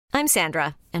I'm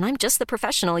Sandra, and I'm just the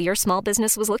professional your small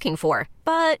business was looking for.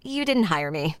 But you didn't hire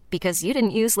me because you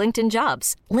didn't use LinkedIn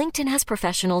Jobs. LinkedIn has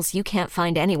professionals you can't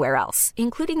find anywhere else,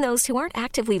 including those who aren't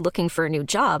actively looking for a new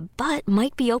job, but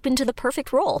might be open to the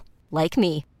perfect role, like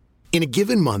me. In a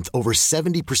given month, over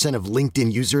 70% of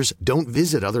LinkedIn users don't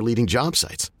visit other leading job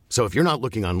sites. So if you're not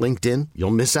looking on LinkedIn,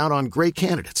 you'll miss out on great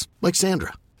candidates like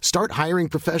Sandra. Start hiring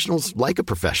professionals like a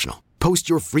professional. Post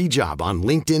your free job on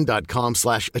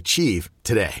linkedin.com/achieve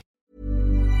today.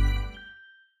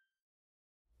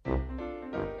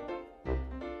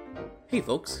 Hey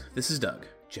folks, this is Doug,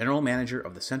 General Manager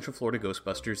of the Central Florida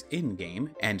Ghostbusters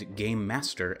in-game and Game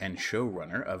Master and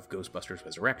Showrunner of Ghostbusters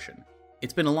Resurrection.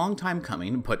 It's been a long time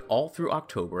coming, but all through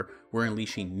October, we're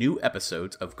unleashing new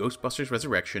episodes of Ghostbusters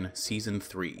Resurrection Season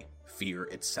 3, Fear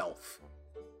Itself.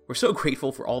 We're so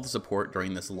grateful for all the support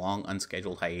during this long,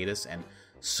 unscheduled hiatus, and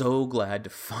so glad to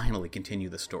finally continue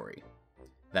the story.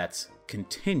 That's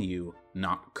continue,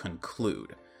 not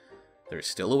conclude. There's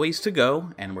still a ways to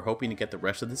go, and we're hoping to get the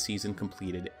rest of the season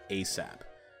completed ASAP.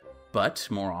 But,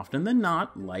 more often than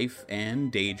not, life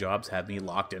and day jobs have me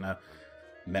locked in a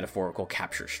metaphorical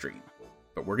capture stream.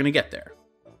 But we're gonna get there.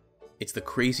 It's the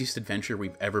craziest adventure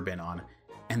we've ever been on,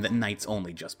 and the night's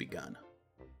only just begun.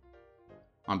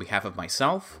 On behalf of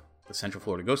myself, the Central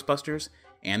Florida Ghostbusters,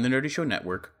 and the Nerdy Show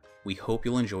Network, we hope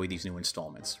you'll enjoy these new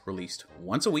installments, released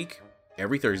once a week,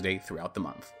 every Thursday throughout the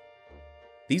month.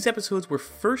 These episodes were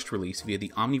first released via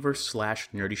the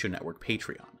Omniverse/Nerdy Show Network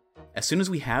Patreon. As soon as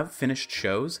we have finished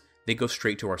shows, they go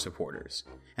straight to our supporters,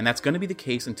 and that's going to be the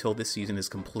case until this season is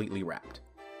completely wrapped.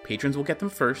 Patrons will get them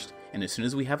first, and as soon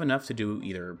as we have enough to do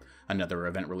either another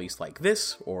event release like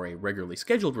this, or a regularly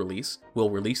scheduled release, we'll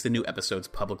release the new episodes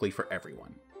publicly for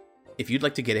everyone. If you'd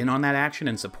like to get in on that action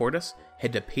and support us,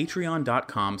 head to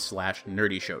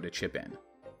patreon.com/nerdyshow to chip in.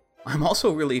 I'm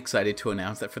also really excited to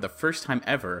announce that for the first time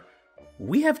ever,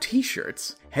 we have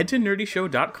t-shirts. Head to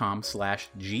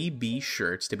nerdyshow.com/GB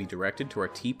shirts to be directed to our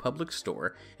TeePublic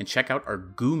store and check out our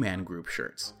Goo Man Group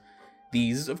shirts.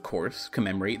 These, of course,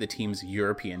 commemorate the team's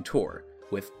European tour,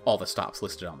 with all the stops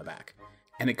listed on the back.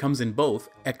 And it comes in both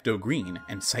Ecto Green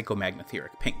and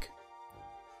Psychomagnetheric Pink.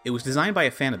 It was designed by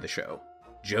a fan of the show,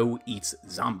 Joe Eats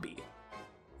Zombie.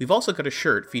 We've also got a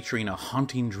shirt featuring a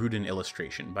haunting Druden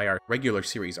illustration by our regular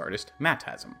series artist,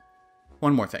 Matasm.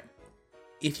 One more thing.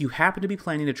 If you happen to be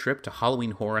planning a trip to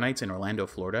Halloween Horror Nights in Orlando,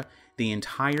 Florida, the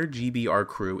entire GBR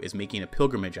crew is making a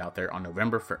pilgrimage out there on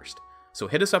November 1st. So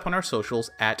hit us up on our socials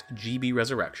at GB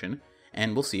Resurrection,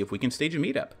 and we'll see if we can stage a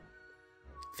meetup.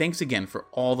 Thanks again for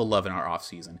all the love in our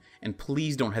off-season, and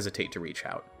please don't hesitate to reach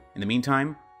out. In the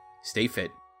meantime, stay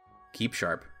fit, keep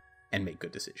sharp, and make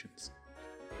good decisions.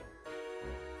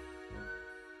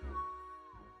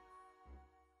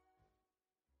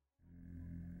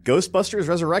 Ghostbusters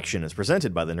Resurrection is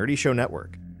presented by the Nerdy Show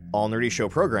Network. All Nerdy Show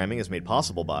programming is made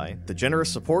possible by the generous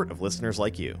support of listeners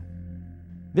like you.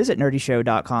 Visit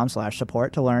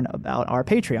nerdyshow.com/support to learn about our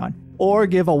Patreon, or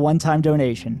give a one-time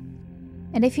donation.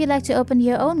 And if you'd like to open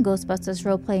your own Ghostbusters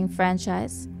role-playing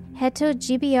franchise, head to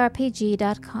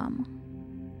gbrpg.com.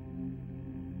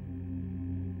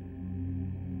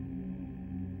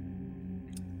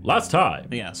 Last time.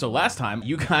 Yeah, so last time,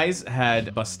 you guys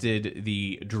had busted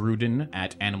the Druden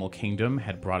at Animal Kingdom,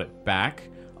 had brought it back,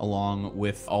 along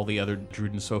with all the other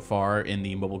Druden so far in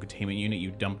the mobile containment unit.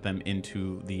 You dumped them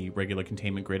into the regular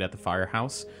containment grid at the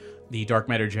firehouse. The dark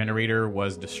matter generator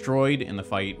was destroyed in the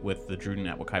fight with the Druden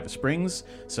at Wekiva Springs,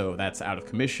 so that's out of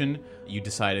commission. You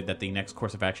decided that the next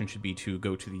course of action should be to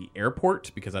go to the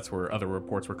airport, because that's where other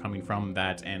reports were coming from,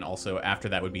 that, and also after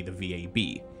that would be the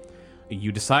VAB.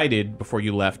 You decided, before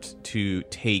you left, to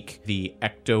take the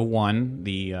Ecto-1,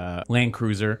 the Land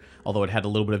Cruiser, although it had a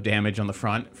little bit of damage on the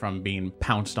front from being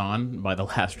pounced on by the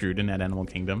last Druden at Animal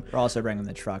Kingdom. We're also bringing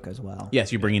the truck as well.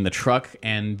 Yes, you're bringing the truck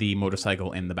and the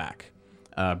motorcycle in the back.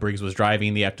 Briggs was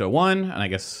driving the Ecto-1, and I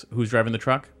guess who's driving the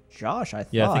truck? Josh, I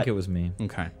thought. Yeah, I think it was me.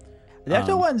 Okay. The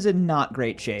Ecto-1's in not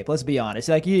great shape, let's be honest.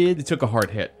 Like, It took a hard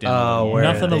hit. Didn't it?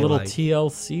 Nothing a little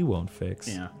TLC won't fix.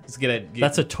 Yeah.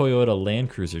 That's a Toyota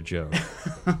Land Cruiser joke.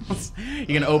 You're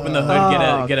going to open the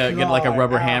hood, get like a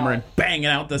rubber hammer and bang it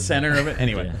out the center of it.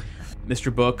 Anyway, Yeah.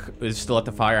 Mr. Book is still at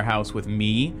the firehouse with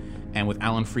me and with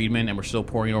Alan Friedman, and we're still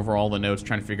pouring over all the notes,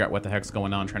 trying to figure out what the heck's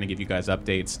going on, trying to give you guys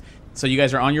updates. So you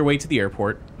guys are on your way to the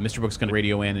airport. Mr. Book's going to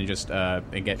radio in and just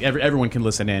and get everyone can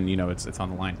listen in. You know, it's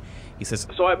on the line. He says,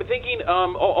 So I've been thinking,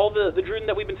 all the Druden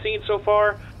that we've been seeing so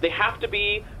far, they have to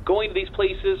be going to these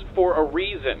places for a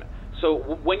reason. So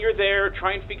when you're there,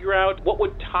 try and figure out what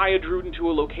would tie a Druden to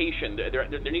a location. There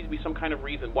needs to be some kind of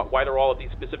reason why they're all at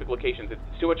these specific locations. It's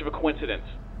too much of a coincidence.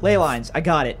 Ley lines, I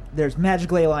got it. There's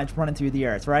magic ley lines running through the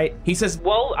earth, right? He says,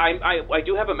 well, I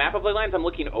do have a map of ley lines I'm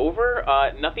looking over.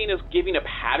 Nothing is giving a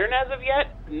pattern as of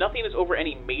yet. Nothing is over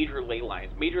any major ley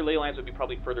lines. Major ley lines would be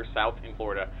probably further south in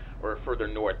Florida or further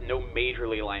north. No major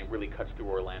ley line really cuts through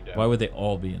Orlando. Why would they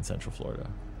all be in Central Florida?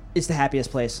 It's the happiest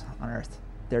place on earth.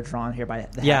 They're drawn here by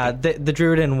the Yeah, happy. the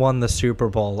Druden won the Super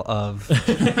Bowl of...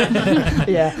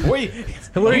 Yeah. Where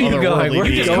are you going? You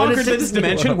just going conquered to this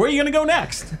dimension. Where are you going to go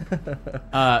next?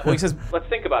 Well, he says, let's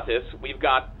think about this. We've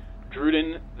got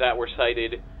Druden that were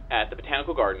sighted at the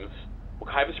Botanical Gardens,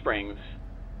 Wekiva Springs,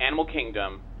 Animal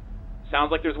Kingdom.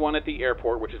 Sounds like there's one at the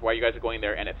airport, which is why you guys are going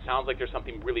there, and it sounds like there's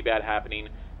something really bad happening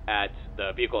at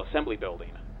the Vehicle Assembly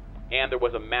Building. And there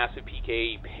was a massive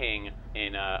PKE ping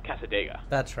in Casadega.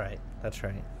 That's right.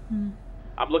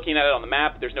 I'm looking at it on the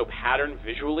map. There's no pattern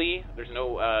visually. There's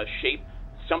no shape.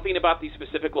 Something about these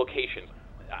specific locations.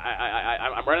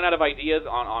 I'm running out of ideas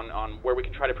on where we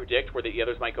can try to predict where the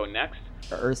others might go next.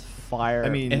 Earth, fire,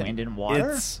 wind, and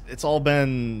water. It's all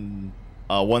been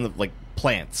one of like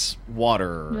plants,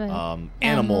 water, Right.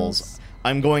 animals.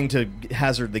 I'm going to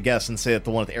hazard the guess and say that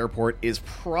the one at the airport is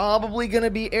probably going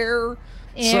to be air.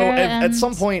 So at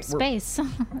some point, space.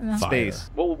 space.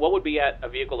 What would be at a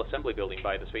Vehicle Assembly Building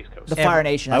by the Space Coast? The Fire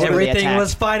Nation. That's where they Everything attacked.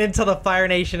 was fine until the Fire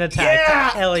Nation attacked. Yeah!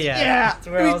 Hell yeah. Yeah! That's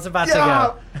where I was about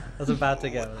to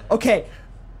go. Okay.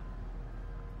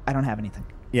 I don't have anything.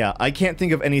 Yeah, I can't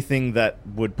think of anything that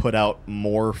would put out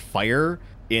more fire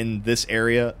in this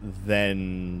area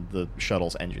than the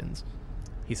shuttle's engines.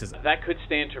 He says that could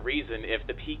stand to reason if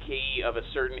the PKE of a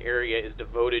certain area is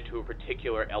devoted to a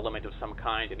particular element of some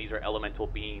kind, and these are elemental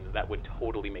beings. That would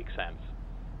totally make sense.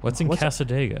 What's in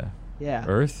Casadega? Yeah.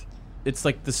 Earth? It's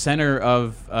like the center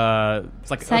of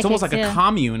it's almost like a yeah.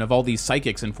 commune of all these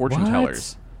psychics and fortune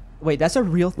tellers. Wait, that's a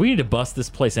real We need to bust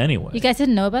this place anyway. You guys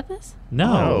didn't know about this?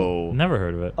 No. Oh. Never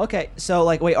heard of it. Okay, so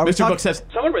like, wait, are we Mr. talking? Book says,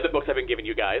 someone read the books I've been giving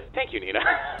you guys. Thank you, Nina.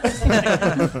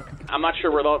 I'm not sure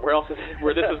where this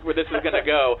is going to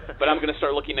go, but I'm going to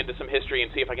start looking into some history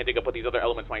and see if I can dig up what these other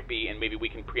elements might be, and maybe we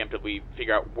can preemptively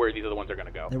figure out where these other ones are going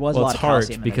to go. There was Well, a lot it's of hard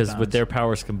calcium in because those with their bones.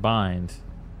 powers combined,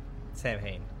 Sam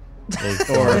Hain.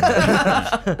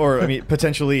 Or, I mean,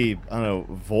 potentially, I don't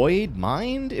know, void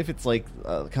mind? If it's like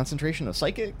a concentration of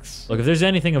psychics? look, if there's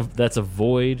anything that's a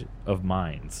void of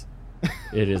minds,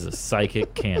 it is a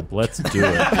psychic camp. Let's do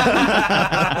it.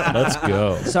 Let's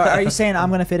go. So are you saying I'm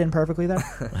going to fit in perfectly there?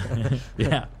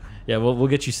 Yeah, we'll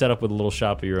get you set up with a little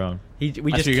shop of your own. We So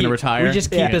just you're gonna keep, retire? We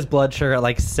just keep Yeah. his blood sugar at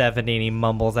like 70 and he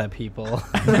mumbles at people.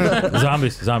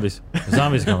 Zombies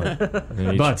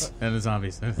coming. Butts and the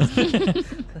zombies.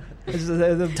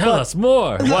 Tell us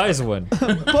more, wise one. You're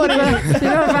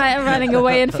running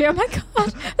away in fear. Oh my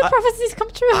god, the prophecies come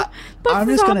true. But I'm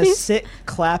for just going to zombies. sit,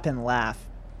 clap, and laugh.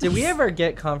 Did we ever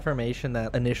get confirmation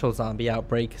that initial zombie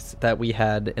outbreaks that we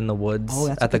had in the woods Oh,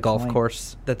 that's a at the good golf point.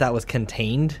 course, that was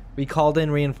contained? We called in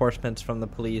reinforcements from the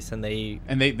police and they...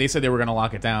 And they said they were going to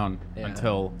lock it down Yeah.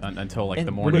 until like And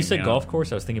the when morning. When you said know? golf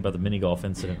course, I was thinking about the mini golf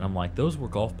incident. And I'm like, those were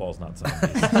golf balls, not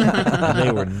zombies. And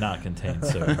they were not contained,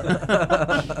 sir.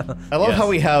 I love Yes. how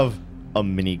we have a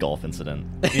mini golf incident.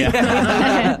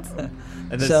 Yeah.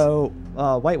 And this- So,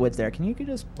 Whitewood's there. Can you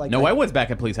just like... no, like, Whitewood's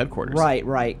back at police headquarters.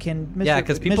 Right. Can Mr. Yeah,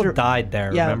 because people Mr. died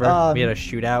there, Yeah, remember? We had a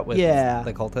shootout with yeah.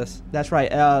 the cultists. That's right.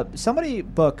 Somebody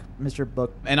book Mr.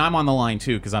 Book. And I'm on the line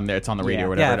too because I'm there. It's on the radio Yeah. or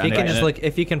whatever. Yeah, if you And can it- just and look,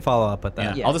 if you can follow up with Yeah.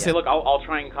 that. Yeah. I'll just say, look, I'll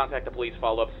try and contact the police,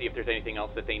 follow up, see if there's anything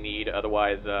else that they need.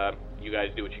 Otherwise, you guys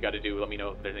do what you got to do. Let me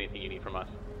know if there's anything you need from us.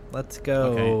 Let's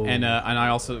go. Okay. And I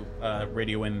also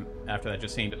radio in after that,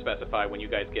 just saying to specify when you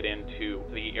guys get into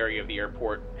the area of the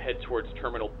airport, head towards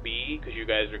Terminal B because you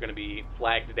guys are going to be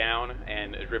flagged down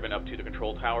and driven up to the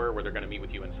control tower where they're going to meet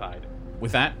with you inside.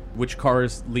 With that, which car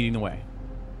is leading the way?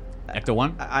 Ecto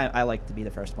 1? I like to be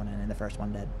the first one in and the first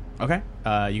one dead. Okay.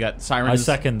 You got sirens. I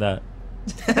second that.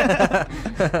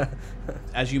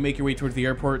 As you make your way towards the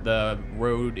airport, the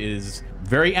road is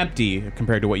very empty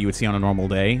compared to what you would see on a normal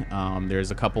day.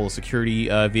 There's a couple of security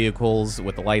vehicles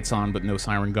with the lights on, but no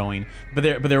siren going. But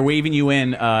they're waving you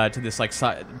in to this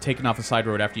taking off a side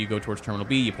road after you go towards Terminal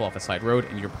B. You pull off a side road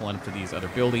and you're pulling up to these other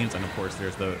buildings. And of course,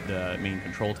 there's the main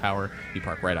control tower. You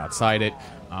park right outside it,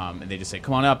 and they just say,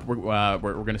 "Come on up. We're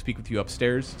going to speak with you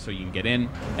upstairs, so you can get in."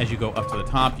 As you go up to the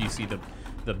top, you see the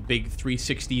big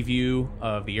 360 view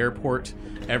of the airport.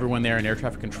 Everyone there in air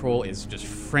traffic control is just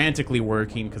frantically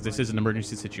working because this is an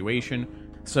emergency situation.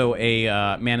 So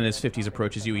a man in his 50s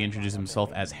approaches you. He introduces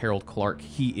himself as Harold Clark.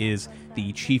 He is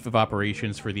the chief of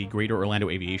operations for the Greater Orlando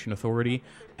Aviation Authority,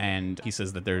 and he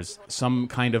says that there's some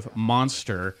kind of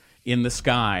monster in the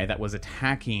sky that was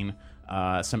attacking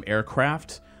some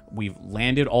aircraft. We've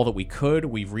landed all that we could.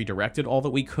 We've redirected all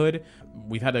that we could.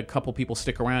 We've had a couple people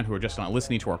stick around who are just not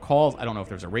listening to our calls. I don't know if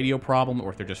there's a radio problem or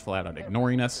if they're just flat out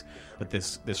ignoring us. But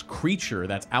this creature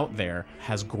that's out there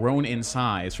has grown in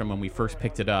size from when we first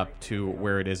picked it up to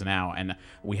where it is now. And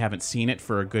we haven't seen it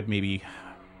for a good maybe,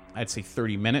 I'd say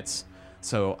 30 minutes.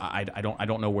 So I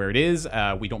don't know where it is.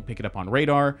 We don't pick it up on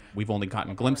radar. We've only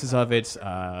gotten glimpses of it,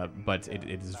 but it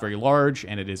is very large,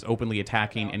 and it is openly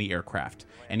attacking any aircraft.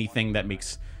 Anything that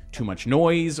makes too much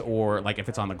noise, or like if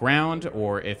it's on the ground,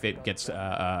 or if it gets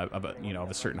of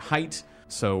a certain height.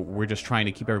 So we're just trying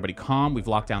to keep everybody calm. We've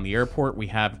locked down the airport. We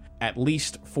have at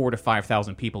least 4,000 to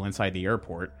 5,000 people inside the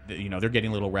airport. They're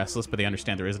getting a little restless, but they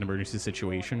understand there is an emergency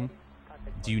situation.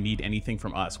 Do you need anything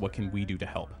from us? What can we do to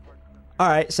help? All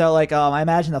right, so I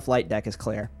imagine the flight deck is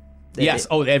clear. Yes.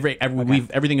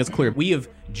 Everything is clear. We have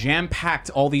jam-packed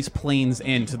all these planes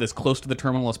into this close to the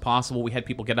terminal as possible. We had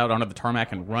people get out onto the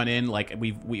tarmac and run in.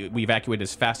 We evacuated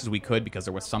as fast as we could because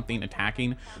there was something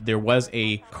attacking. There was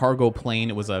a cargo plane.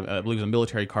 It was I believe it was a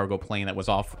military cargo plane that was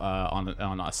off on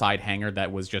a side hangar that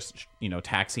was just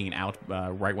taxiing out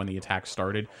right when the attack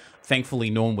started. Thankfully,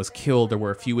 no one was killed. There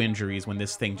were a few injuries when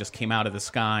this thing just came out of the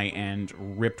sky and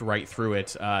ripped right through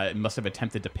it. It must have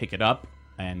attempted to pick it up.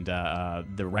 And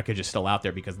the wreckage is still out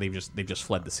there because they've just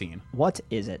fled the scene. What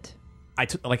is it?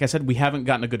 Like I said, we haven't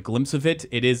gotten a good glimpse of it.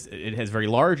 It has very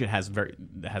large. It has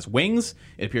wings.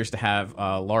 It appears to have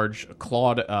large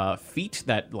clawed feet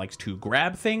that likes to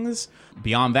grab things.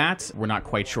 Beyond that, we're not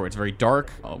quite sure. It's very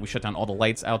dark. We shut down all the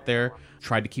lights out there.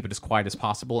 Tried to keep it as quiet as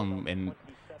possible, and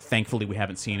thankfully we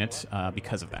haven't seen it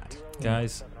because of that.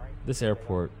 Guys, this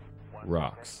airport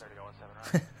rocks.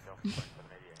 God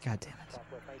damn it.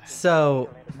 So,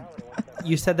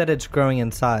 you said that it's growing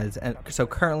in size, and so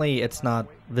currently it's not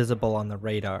visible on the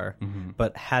radar,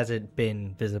 but has it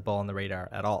been visible on the radar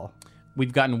at all?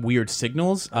 We've gotten weird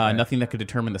signals, nothing that could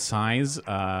determine the size.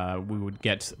 We would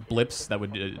get blips that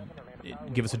would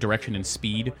give us a direction and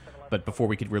speed, but before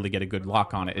we could really get a good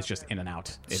lock on it, it's just in and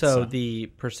out. So the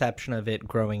perception of it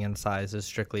growing in size is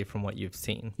strictly from what you've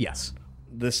seen? Yes.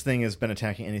 This thing has been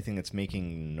attacking anything that's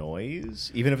making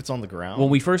noise, even if it's on the ground? When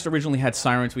we first originally had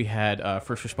sirens, we had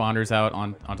first responders out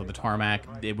onto the tarmac.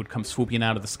 It would come swooping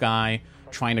out of the sky,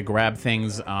 trying to grab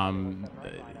things,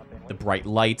 the bright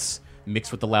lights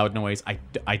mixed with the loud noise.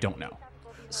 I don't know.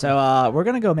 So we're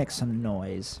going to go make some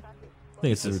noise.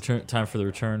 I think it's time for the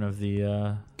return of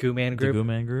the Goo-Man group. The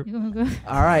Goo-Man group.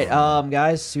 All right,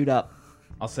 guys, suit up.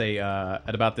 I'll say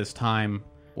at about this time,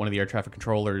 one of the air traffic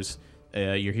controllers...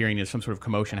 you're hearing there's some sort of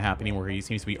commotion happening where he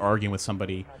seems to be arguing with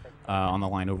somebody on the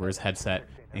line over his headset,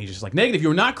 and he's just like, "Negative,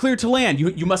 you're not clear to land.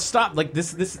 You must stop. Like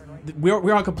this.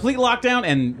 We're on complete lockdown."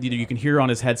 And you can hear on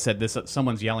his headset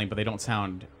someone's yelling, but they don't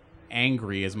sound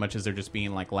angry as much as they're just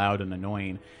being like loud and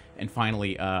annoying. And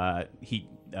finally,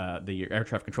 the air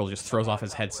traffic controller just throws off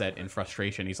his headset in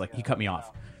frustration. He's like, "He cut me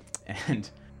off," and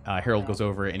Harold goes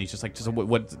over and he's just like,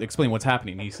 explain what's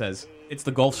happening. He says, it's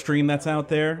the Gulf Stream that's out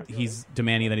there. He's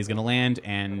demanding that he's going to land,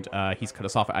 and he's cut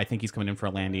us off. I think he's coming in for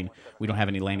a landing. We don't have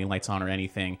any landing lights on or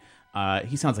anything.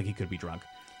 He sounds like he could be drunk.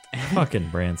 Fucking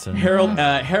Branson.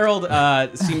 Harold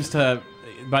seems to,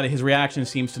 by his reaction,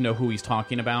 seems to know who he's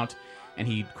talking about, and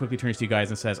he quickly turns to you guys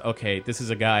and says, okay, this is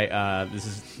a guy, this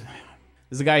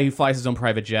is a guy who flies his own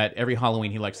private jet. Every Halloween,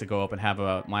 he likes to go up and have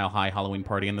a mile-high Halloween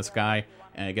party in the sky.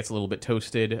 And it gets a little bit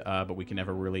toasted, but we can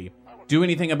never really do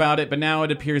anything about it. But now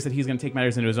it appears that he's going to take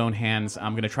matters into his own hands.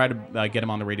 I'm going to try to get him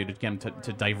on the radio to get him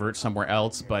to divert somewhere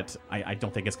else, but I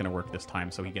don't think it's going to work this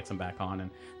time. So he gets him back on,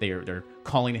 and they're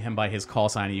calling to him by his call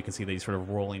sign, and you can see that he's sort of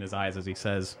rolling his eyes as he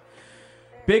says,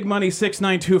 "Big Money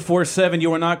 69247,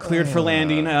 you are not cleared for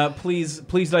landing. Please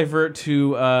divert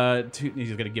to."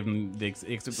 He's going to give him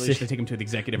to take him to the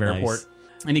executive airport,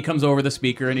 and he comes over the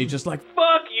speaker, and he's just like,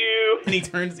 "Fuck you!" And he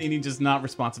turns, and he's just not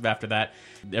responsive after that.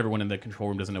 Everyone in the control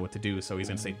room doesn't know what to do, so he's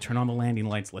going to say, "Turn on the landing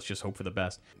lights. Let's just hope for the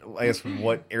best." I guess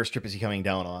what airstrip is he coming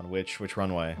down on? Which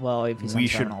runway? Well, if he's we on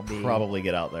should Terminal B. probably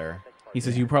get out there. He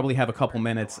says you probably have a couple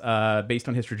minutes. Based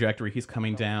on his trajectory, he's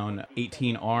coming down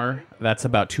 18R. That's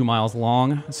about 2 miles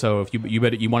long. So if you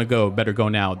want to go, better go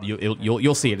now.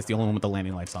 You'll see it. It's the only one with the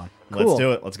landing lights on. Cool. Let's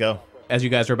do it. Let's go. As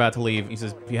you guys are about to leave, he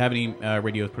says, if you have any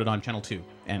radios, put it on channel 2,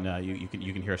 and you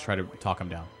can hear us try to talk him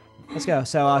down. Let's go.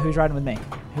 So who's riding with me?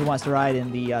 Who wants to ride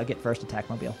in the Get First Attack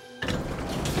mobile?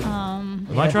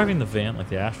 Am I driving the van, like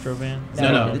the Astro van?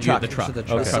 No, the truck. The truck. So the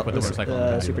The truck with the The motorcycle. the on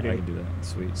the back. Super I Duty. can do that.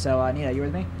 Sweet. So, Nina, you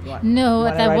with me? You want- No, you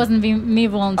wanna that ride? wasn't me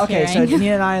volunteering. Okay, so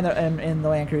Nina and I in the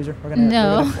Land Cruiser. We're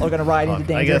gonna ride into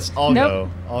danger. I guess I'll Nope.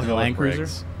 go. I'll The go Land with Cruiser?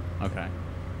 Briggs. Okay.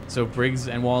 So Briggs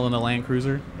and Wall in the Land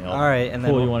Cruiser. Yep. All right, and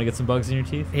then Cool. You want to get some bugs in your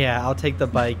teeth? yeah, I'll take the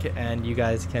bike, and you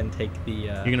guys can take the.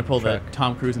 You're gonna pull truck. the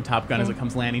Tom Cruise and Top Gun as it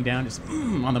comes landing down, just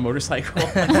on the motorcycle.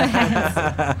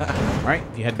 All right,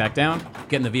 you head back down,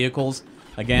 get in the vehicles.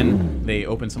 Again, they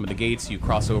open some of the gates. You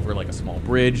cross over like a small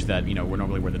bridge that we're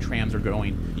normally where the trams are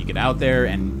going. You get out there,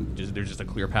 and there's just a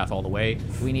clear path all the way.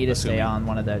 We need to stay Assuming- on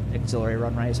one of the auxiliary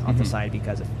runways on the side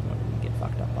because if we get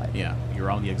fucked up by it. Yeah, you're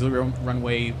on the auxiliary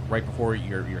runway right before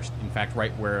you're in fact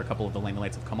right where a couple of the lane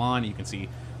lights have come on. You can see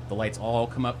the lights all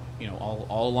come up,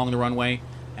 all along the runway.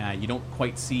 You don't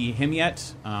quite see him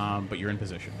yet, but you're in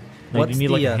position. Now, do What's you need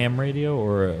like the, a ham radio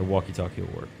or a walkie-talkie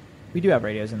at work? We do have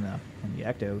radios in the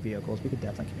Ecto vehicles. We could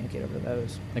definitely communicate over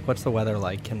those. Like, what's the weather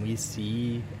like? Can we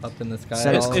see up in the sky? So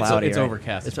at it's all? cloudy, It's right?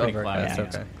 overcast. It's pretty overcast.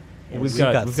 cloudy. Okay. We've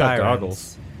got sirens.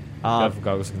 goggles. We have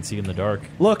goggles that can see in the dark.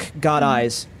 Look, God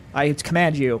Eyes, I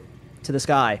command you to the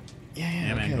sky.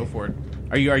 Yeah, man, go for it.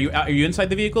 Are you inside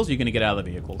the vehicles? Or are you gonna get out of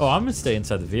the vehicles? Oh, I'm gonna stay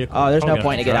inside the vehicle. Oh, there's no Okay.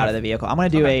 point to get out of the vehicle. I'm gonna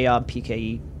do Okay. a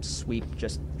PKE sweep,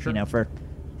 just for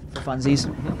funsies.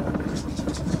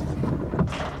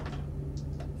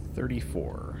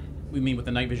 34. We mean with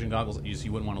the night vision goggles,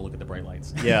 you wouldn't want to look at the bright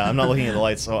lights. Yeah, I'm not looking at the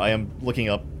lights, so I am looking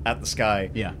up at the sky.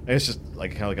 Yeah. It's just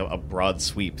like kind of like a broad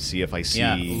sweep, see if I see.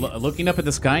 Yeah, looking up at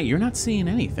the sky, you're not seeing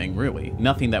anything really.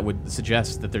 Nothing that would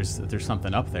suggest that there's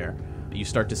something up there. You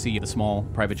start to see the small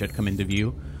private jet come into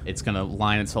view. It's going to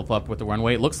line itself up with the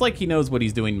runway. It looks like he knows what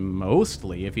he's doing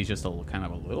mostly, if he's just kind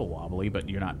of a little wobbly, but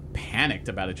you're not panicked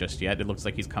about it just yet. It looks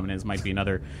like he's coming in. This might be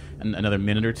another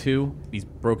minute or two. He's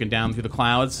broken down through the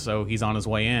clouds, so he's on his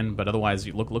way in, but otherwise,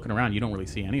 looking around, you don't really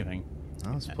see anything.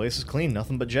 Oh, this place is clean,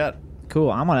 nothing but jet. Cool.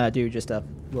 I'm gonna do just a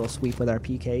little sweep with our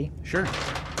PKE. Sure.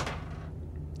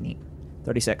 Neat.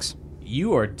 36.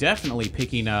 You are definitely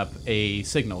picking up a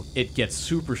signal. It gets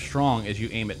super strong as you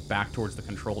aim it back towards the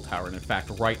control tower. And in fact,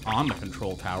 right on the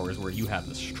control tower is where you have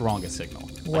the strongest signal.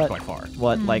 What? By far.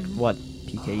 What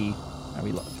PKE are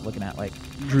we looking at? Like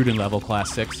Druden level,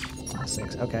 class 6.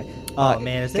 6. Okay. Oh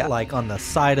man, is it like on the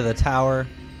side of the tower?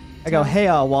 I go, hey,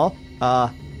 Wall.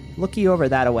 Looky over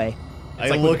that way. I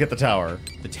like look at the tower.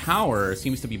 The tower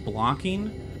seems to be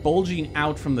blocking. Bulging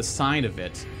out from the side of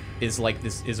it is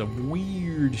a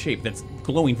weird shape that's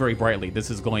glowing very brightly. This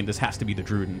has to be the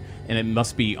Druden, and it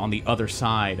must be on the other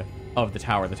side of the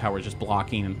tower. The tower is just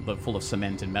blocking and full of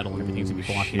cement and metal and everything seems to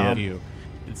be blocking the view.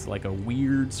 It's like a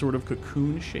weird sort of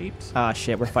cocoon shaped. Ah,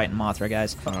 shit, we're fighting Mothra,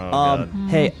 guys. God.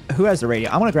 Hey, who has the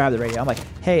radio? I'm gonna grab the radio. I'm like,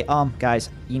 hey,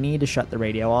 guys, you need to shut the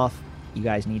radio off. You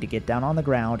guys need to get down on the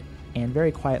ground and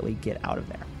very quietly get out of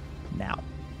there. Now.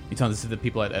 You telling this to the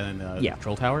people at the Yeah.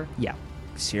 control tower? Yeah.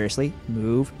 Seriously,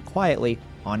 move quietly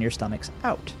on your stomachs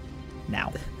out.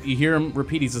 Now. You hear him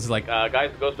repeat. He's just like,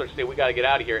 guys, the Ghostbusters say we gotta get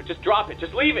out of here. Just drop it.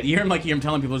 Just leave it. You hear him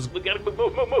telling people, just gotta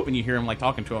move. And you hear him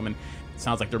talking to him, and it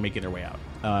sounds like they're making their way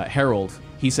out. Harold,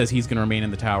 he says he's gonna remain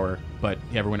in the tower, but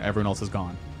everyone else is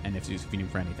gone, and if he's feeding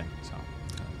for anything. So,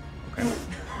 okay.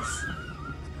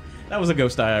 That was a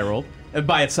ghost die I rolled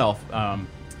by itself.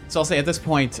 So I'll say at this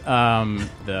point,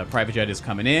 the private jet is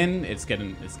coming in. It's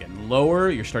getting lower.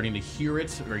 You're starting to hear it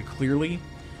very clearly.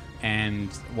 And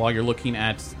while you're looking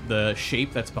at the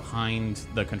shape that's behind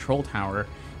the control tower,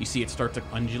 you see it start to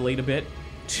undulate a bit.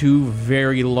 2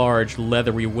 very large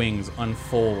leathery wings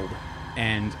unfold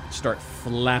and start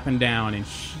flapping down in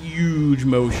huge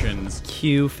motions.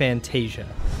 Cue Fantasia.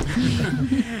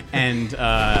 And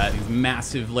these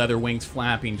massive leather wings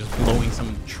flapping, just blowing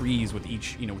some trees with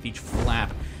each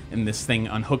flap. And this thing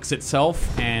unhooks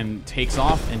itself and takes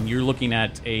off, and you're looking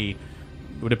at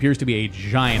what appears to be a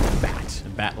giant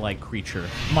bat-like creature.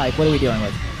 Mike, what are we dealing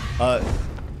with?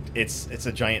 It's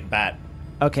a giant bat.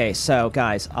 Okay, so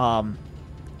guys, I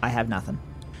have nothing.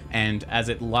 And as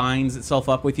it lines itself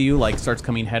up with you, starts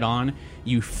coming head on,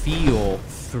 you feel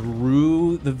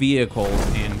through the vehicles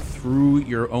and through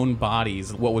your own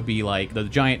bodies what would be like the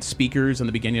giant speakers in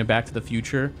the beginning of Back to the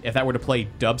Future. If that were to play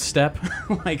dubstep,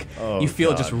 you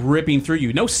feel it just ripping through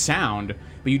you. No sound,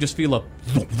 but you just feel a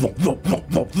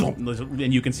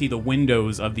and you can see the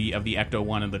windows of the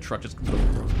Ecto-1 and the truck just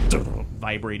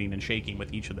vibrating and shaking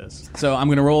with each of this. So I'm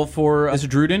going to roll for Mr.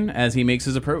 Druden as he makes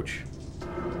his approach.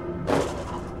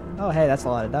 Oh, hey, that's a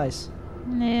lot of dice.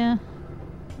 Yeah.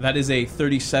 That is a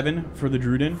 37 for the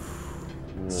Druden.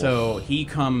 So he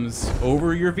comes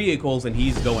over your vehicles and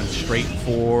he's going straight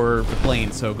for the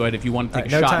plane. So go ahead if you want to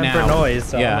take a no shot time now. for noise.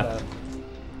 So yeah.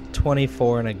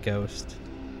 24 and a ghost.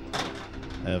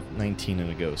 I have 19 and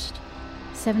a ghost.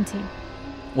 17.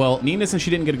 Well, Nina, since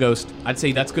she didn't get a ghost, I'd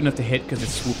say that's good enough to hit because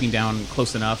it's swooping down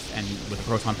close enough, and with a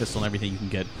proton pistol and everything, you can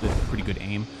get a pretty good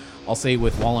aim. I'll say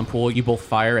with Wall and Pool, you both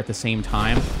fire at the same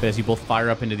time, but as you both fire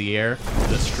up into the air,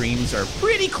 the streams are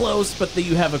pretty close, but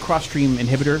you have a cross-stream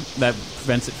inhibitor that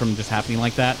prevents it from just happening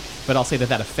like that. But I'll say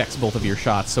that affects both of your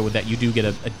shots, so with that you do get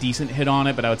a decent hit on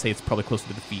it, but I would say it's probably closer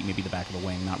to the feet, maybe the back of the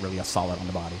wing, not really a solid on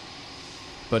the body.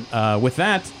 But with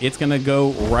that, it's going to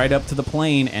go right up to the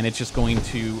plane, and it's just going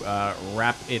to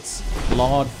wrap its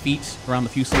clawed feet around the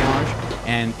fuselage,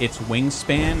 and its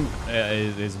wingspan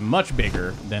is much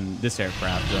bigger than this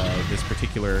aircraft. This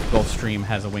particular Gulfstream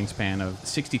has a wingspan of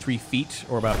 63 feet,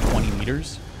 or about 20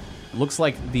 meters. Looks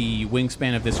like the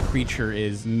wingspan of this creature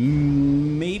is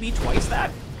maybe twice that.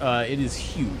 It is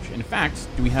huge. In fact,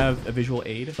 do we have a visual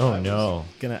aid? Oh, no.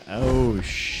 Oh,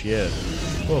 shit.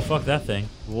 Whoa, fuck that thing.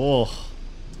 Whoa.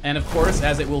 And of course,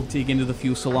 as it will dig into the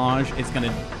fuselage, it's going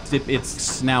to dip its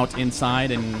snout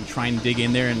inside and try and dig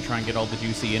in there and try and get all the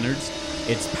juicy innards.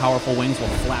 Its powerful wings will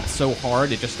flap so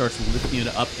hard, it just starts lifting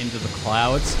it up into the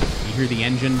clouds. You hear the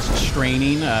engines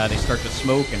straining, they start to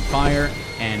smoke and fire,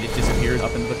 and it disappears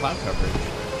up into the cloud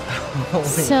coverage.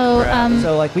 So,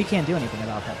 So, like, we can't do anything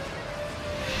about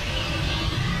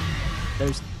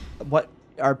that.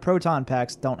 Our proton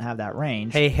packs don't have that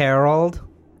range. Hey, Harold.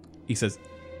 He says,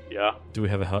 Yeah. Do we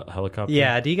have a helicopter?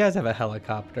 Yeah, do you guys have a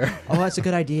helicopter? Oh, that's a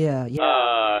good idea.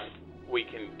 Yeah. we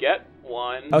can get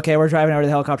one. Okay, we're driving over to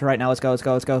the helicopter right now. Let's go.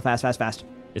 Fast.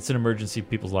 It's an emergency.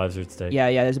 People's lives are at stake. Yeah,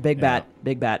 there's a big bat.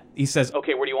 He says,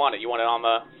 okay, where do you want it? You want it on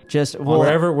the... Just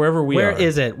wherever we are. Where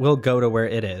is it? We'll go to where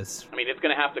it is. I mean, it's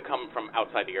going to have to come from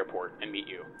outside the airport and meet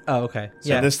you. Oh, okay.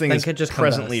 So this thing is could just come to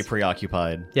presently us.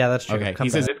 preoccupied. Yeah, that's true. Okay, Come he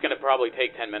says to it's going to probably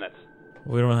take 10 minutes.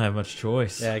 We don't have much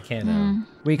choice. Yeah, I can't.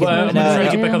 We can. Well, I'm no, going to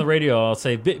no, get back on the radio. I'll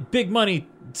say, big money,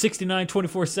 69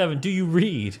 24/7. Do you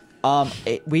read?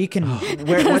 We can.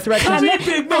 What direction?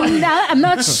 I'm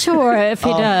not sure if he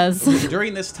does.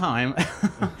 During this time,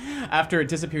 after it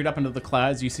disappeared up into the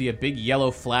clouds, you see a big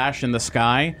yellow flash in the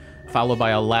sky, followed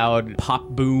by a loud pop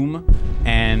boom,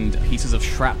 and pieces of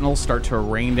shrapnel start to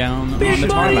rain down on the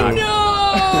tarmac.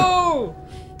 No!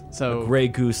 So a Grey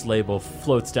Goose label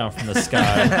floats down from the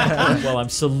sky while I'm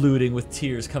saluting with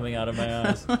tears coming out of my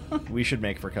eyes. We should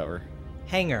make for cover.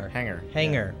 Hangar.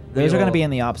 Those are going to be in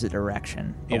the opposite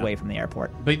direction, away from the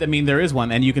airport. But, I mean, there is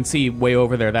one, and you can see way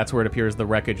over there, that's where it appears the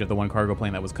wreckage of the one cargo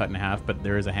plane that was cut in half, but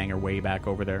there is a hangar way back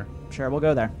over there. Sure, we'll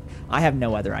go there. I have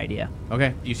no other idea.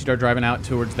 Okay, you start driving out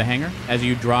towards the hangar. As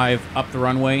you drive up the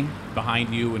runway,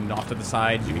 behind you and off to the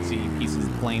sides, you can see pieces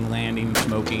of the plane landing,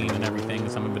 smoking and everything.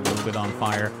 Some of it a little bit on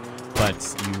fire,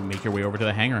 but you make your way over to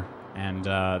the hangar. And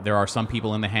there are some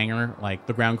people in the hangar, like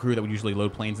the ground crew that would usually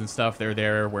load planes and stuff. They're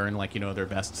there wearing, like, their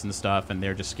vests and stuff, and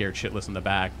they're just scared shitless in the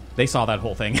back. They saw that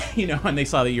whole thing, and they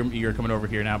saw that you're coming over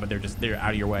here now, but they're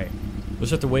out of your way. We'll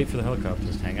just have to wait for the helicopter.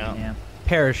 Just hang out. Yeah.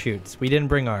 Parachutes. We didn't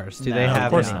bring ours. Do No, they of have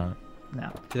Of course any? not.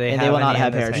 No. Do they And have they will not any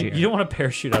have in this parachute. hangar? You don't want to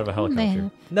parachute out of a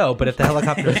helicopter. No, but if the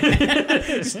helicopter...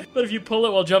 But if you pull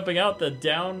it while jumping out, the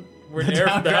downward air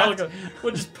from the downdraft. helicopter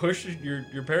would just push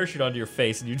your parachute onto your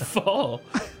face and you'd fall.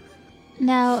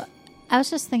 Now, I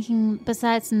was just thinking,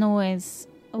 besides noise,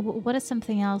 what is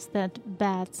something else that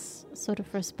bats sort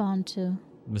of respond to?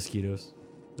 Mosquitoes.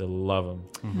 They love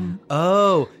them.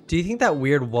 Oh, do you think that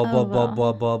weird wub Oh, wub well.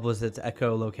 wub wub wub was its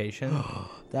echolocation?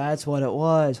 That's what it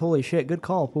was. Holy shit, good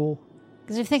call, Pool.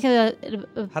 Because if you think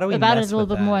about How do we it a mess little with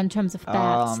bit more that? in terms of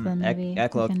bats, then maybe we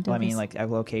can do this.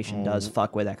 echolocation does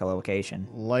fuck with echolocation.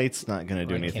 Light's not going to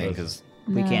do anything because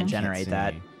We No. can't generate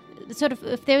that. Sort of,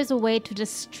 if there's a way to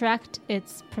distract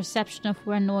its perception of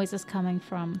where noise is coming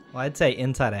from. Well, I'd say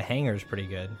inside a hangar is pretty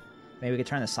good. Maybe we could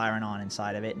turn the siren on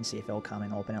inside of it and see if it'll come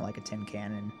and open it like a tin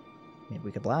can, and maybe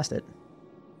we could blast it.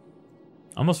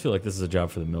 I almost feel like this is a job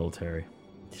for the military.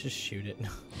 Just shoot it.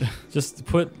 Just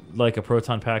put like a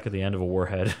proton pack at the end of a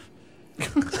warhead.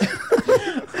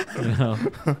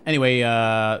 Anyway,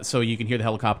 so you can hear the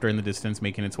helicopter in the distance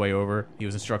making its way over. He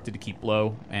was instructed to keep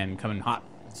low and coming hot.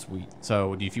 Sweet.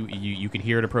 So if you can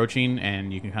hear it approaching,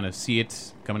 and you can kind of see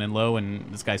it coming in low,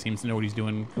 and this guy seems to know what he's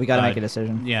doing. We got to make a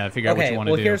decision. Yeah, figure out what Okay, you want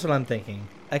to well, do. here's what I'm thinking.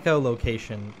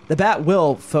 Echolocation. The bat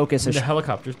will focus a The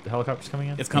helicopter's coming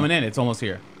in? It's coming in. It's almost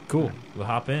here. Cool. We'll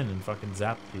hop in and fucking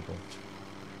zap people.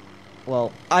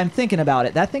 Well, I'm thinking about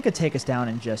it. That thing could take us down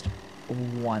in just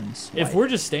one swipe. If we're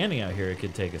just standing out here, it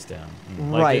could take us down.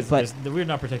 Right, but we're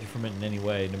not protected from it in any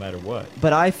way, no matter what.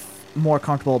 But I'm more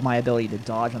comfortable with my ability to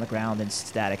dodge on the ground than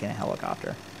static in a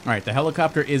helicopter. All right, the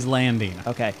helicopter is landing.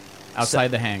 Okay. outside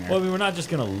the hangar. Well, I mean, we're not just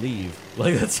gonna leave.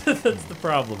 Like that's the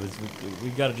problem. Is we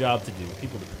got a job to do.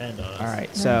 People depend on us. All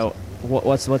right. So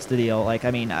what's the deal? Like,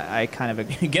 I mean, I kind of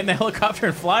Get in the helicopter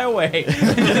and fly away.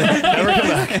 Never come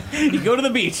back. You go to the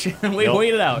beach and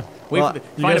wait it out. Wait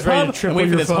find a pub and wait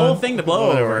for this whole thing to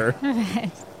blow over.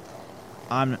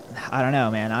 I don't know,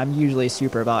 man. I'm usually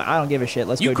super about. I don't give a shit.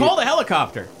 Let's You go. call the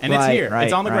helicopter and it's here.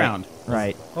 It's on the ground.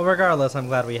 Right. Well, regardless, I'm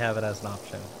glad we have it as an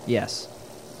option. Yes.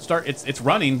 It's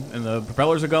running and the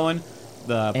propellers are going.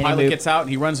 The And pilot gets out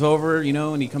and he runs over,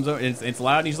 and he comes over. It's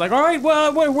loud. And he's like, "All right,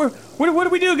 well, what do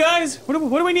we do, guys? What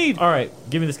do we need?" All right,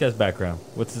 give me this guy's background.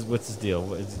 What's his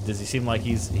deal? Does he seem like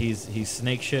he's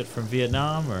snake shit from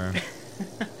Vietnam, or?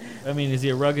 I mean, is he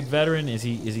a rugged veteran? Is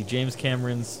he James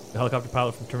Cameron's helicopter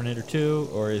pilot from Terminator 2,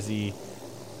 or is he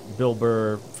Bill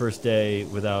Burr first day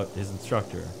without his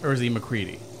instructor? Or is he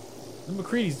McCready?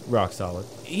 McCready's rock solid.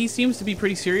 He seems to be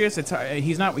pretty serious.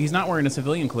 He's not wearing a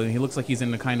civilian clothing. He looks like he's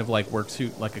in a kind of like work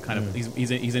suit, like a kind of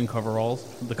he's in coveralls.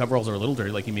 The coveralls are a little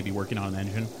dirty, like he may be working on an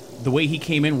engine. The way he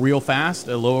came in real fast,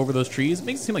 low over those trees,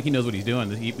 makes it seem like he knows what he's doing.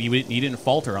 He didn't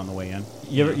falter on the way in.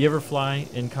 You ever fly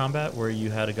in combat where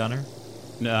you had a gunner?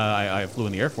 I flew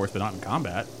in the Air Force, but not in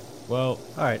combat. Well,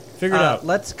 All right, figure it out.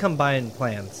 Let's combine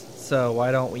plans. So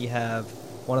why don't we have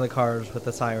one of the cars with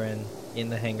the siren in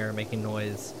the hangar making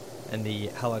noise, and the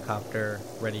helicopter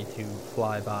ready to do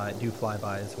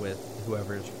flybys with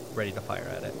whoever's ready to fire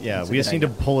at it. Yeah, we just need to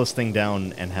pull this thing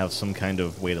down and have some kind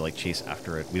of way to like chase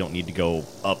after it. We don't need to go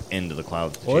up into the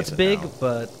clouds. To Well, chase it's it big, down.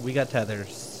 but we got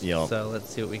tethers. Yep. So let's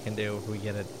see what we can do if we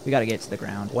get it. We got to get to the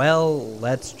ground. Well,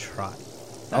 let's try.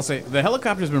 I'll say the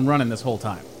helicopter's been running this whole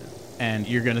time, and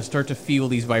you're going to start to feel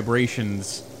these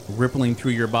vibrations rippling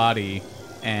through your body,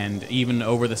 and even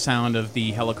over the sound of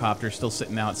the helicopter still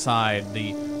sitting outside,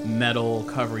 the metal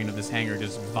covering of this hangar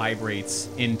just vibrates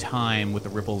in time with the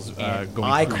ripples going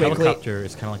through. The helicopter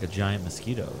is kind of like a giant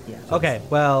mosquito. Yeah. Okay,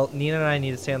 well, Nina and I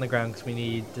need to stay on the ground because we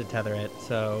need to tether it.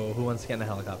 So who wants to get in the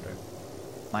helicopter?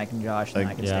 Mike and Josh, and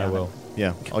I can stay Yeah, I on will.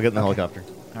 Yeah, I'll get in the helicopter.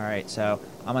 All right. So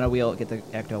I'm gonna get the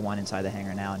Ecto-1 inside the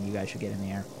hangar now, and you guys should get in the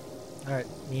air. All right,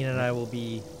 Nina and I will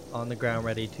be on the ground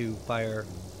ready to fire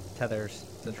tethers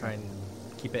to try and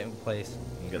keep it in place.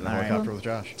 Get in the All right. helicopter with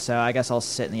Josh. So I guess I'll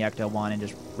sit in the Ecto-1 and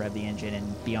just rev the engine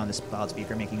and be on this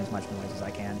loudspeaker, making as much noise as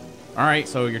I can. All right,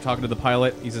 so you're talking to the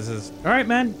pilot. He says, "All right,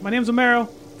 man, my name's Amaro.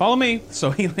 Follow me."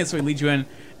 So he leads you in,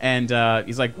 and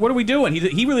he's like, "What are we doing?"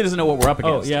 He really doesn't know what we're up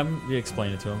Oh, against. yeah, you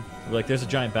explain it to him. Like, there's a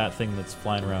giant bat thing that's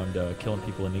flying around killing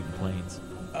people and eating planes.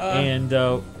 And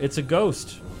it's a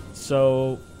ghost.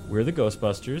 So we're the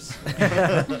Ghostbusters.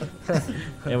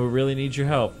 And we really need your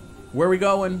help. Where are we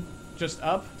going? Just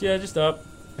up? Yeah, just up.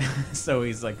 So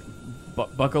he's like,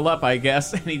 buckle up, I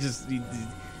guess. And he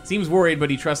seems worried, but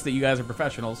he trusts that you guys are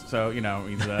professionals. So, he's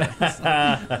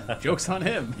joke's on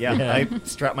him. Yeah, I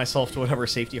strap myself to whatever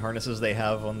safety harnesses they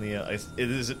have on the.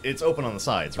 It's open on the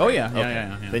sides, right? Oh, yeah. Okay.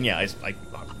 Yeah. Then I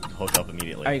hook up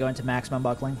immediately. Are you going to maximum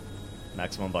buckling?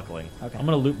 Maximum buckling. Okay. I'm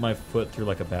going to loop my foot through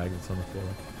like a bag that's on the floor.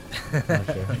 Not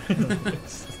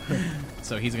sure.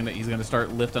 So he's gonna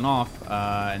start lifting off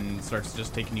and starts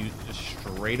just taking you just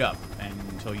straight up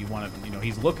until you want to.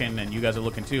 He's looking and you guys are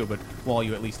looking too. But while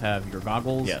you at least have your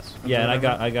goggles. Yes. Yeah, and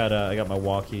I got my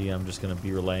walkie. I'm just going to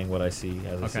be relaying what I see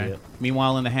as I see it.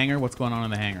 Meanwhile, in the hangar, what's going on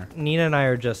in the hangar? Nina and I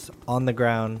are just on the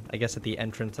ground, I guess at the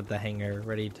entrance of the hangar,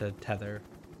 ready to tether.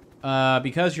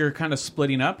 Because you're kind of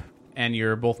splitting up and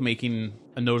you're both making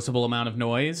a noticeable amount of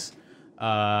noise.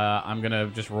 I'm gonna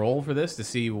just roll for this to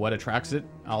see what attracts it.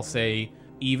 I'll say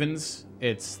evens,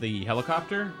 it's the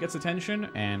helicopter gets attention,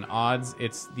 and odds,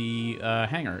 it's the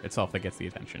hangar itself that gets the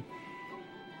attention.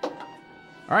 All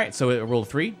right, so it rolled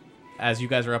 3. As you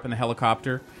guys are up in the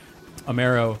helicopter,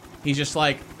 Amaro, he's just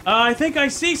like, I think I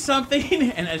see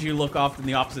something. And as you look off from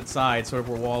the opposite side, sort of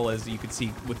where Wall is, you can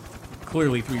see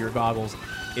clearly through your goggles,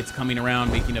 it's coming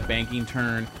around, making a banking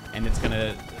turn, and it's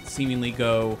gonna seemingly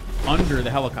go under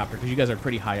the helicopter because you guys are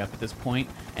pretty high up at this point,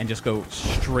 and just go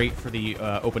straight for the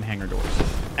open hangar doors.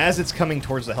 As it's coming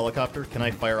towards the helicopter, can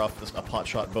I fire off a pot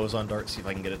shot boson dart, see if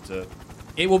I can get it to...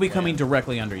 It will be coming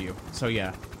directly under you, so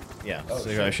yeah. Yeah,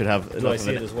 so I should have enough Do I of see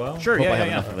an... it as well? Sure, Hope yeah, I have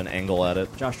yeah. enough of an angle at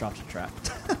it. Josh drops a trap.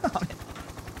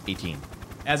 18.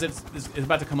 As it's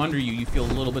about to come under you, you feel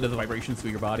a little bit of the vibrations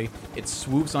through your body. It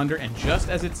swoops under, and just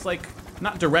as it's like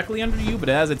not directly under you, but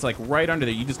as it's like right under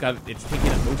there, it's taking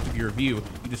up most of your view.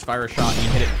 You just fire a shot and you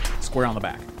hit it square on the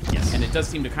back. Yes. And it does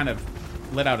seem to kind of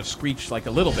let out a screech, like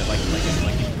a little bit, like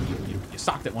you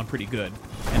socked at one pretty good,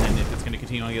 and then and it's going to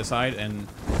continue on the other side. And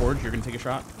Forge, you're going to take a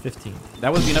shot. 15.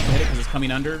 That would be enough to hit it because it's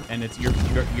coming under, and it's you're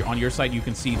on your side. You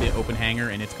can see the open hangar,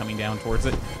 and it's coming down towards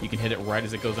it. You can hit it right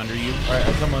as it goes under you. All right,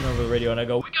 I come on over the radio and I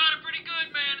go, "We got it pretty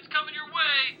good, man. It's coming your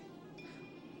way."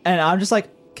 And I'm just like,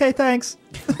 okay, thanks.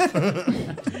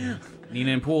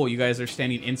 Nina and Pool, you guys are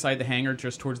standing inside the hangar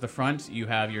just towards the front. You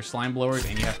have your slime blowers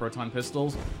and you have proton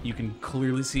pistols. You can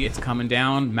clearly see it's coming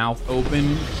down, mouth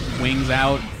open, wings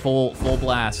out, full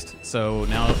blast. So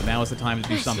now is the time to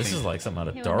do something. This is like something out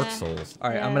of Dark Souls. All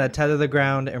right, I'm going to tether the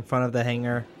ground in front of the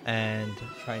hangar and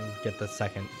try and get the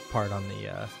second part on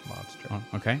the monster. Oh,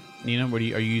 okay. Nina, are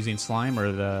you using slime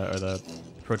or the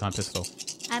proton pistol?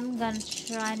 I'm gonna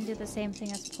try and do the same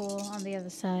thing as Pool on the other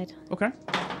side. Okay.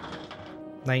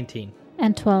 19.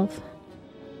 And 12.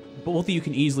 Both of you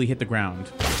can easily hit the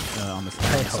ground on the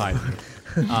side.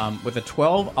 With a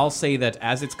 12, I'll say that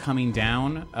as it's coming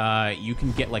down, you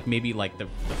can get maybe the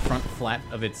front flat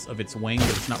of its wing, but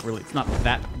it's not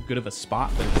that good of a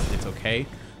spot, but it's okay.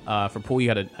 For Pool, you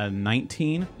had a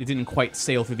 19. It didn't quite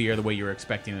sail through the air the way you were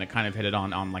expecting, and it kind of hit it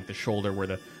on the shoulder where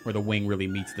the wing really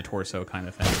meets the torso kind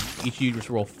of thing. Each of you just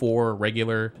roll 4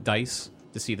 regular dice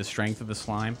to see the strength of the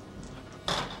slime.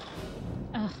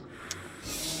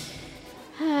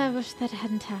 I wish that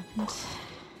hadn't happened.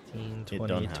 15,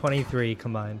 20, 23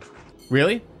 combined.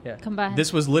 Really? Yeah. Combined.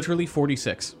 This was literally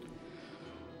 46.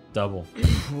 Double.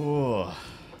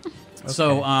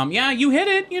 So, yeah, you hit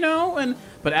it,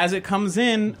 but as it comes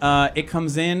in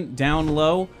down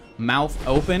low, mouth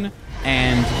open,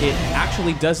 and it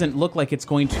actually doesn't look like it's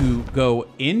going to go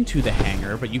into the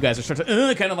hangar, but you guys are starting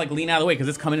to kind of lean out of the way because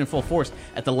it's coming in full force.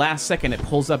 At the last second, it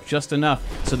pulls up just enough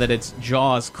so that its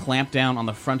jaws clamp down on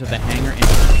the front of the hangar and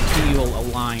peel a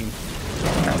line,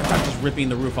 just ripping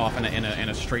the roof off in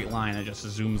a straight line, and it just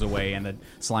zooms away, and the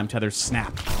slime tethers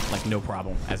snap like no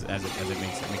problem as it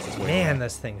makes its way. Man, away.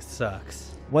 this thing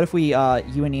sucks. What if we, you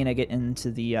and Nina get into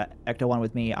the Ecto-1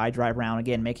 with me, I drive around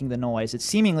again, making the noise. It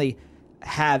seemingly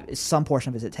have some portion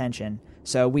of its attention,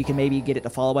 so we can maybe get it to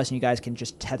follow us, and you guys can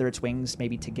just tether its wings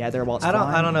maybe together while it's flying.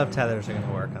 I don't know if tethers are going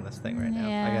to work on this thing right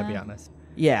now. I got to be honest.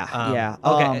 Yeah.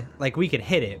 Okay, we could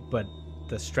hit it, but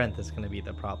the strength is going to be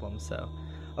the problem, so...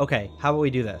 Okay, how about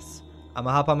we do this? I'm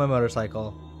going to hop on my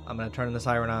motorcycle, I'm going to turn the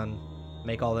siren on,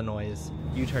 make all the noise,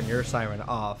 you turn your siren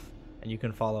off, and you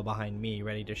can follow behind me,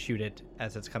 ready to shoot it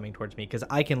as it's coming towards me, because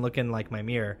I can look in my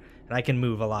mirror, and I can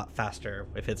move a lot faster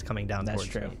if it's coming down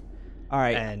towards me. All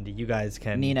right. And you guys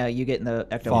can... Nina, you get in the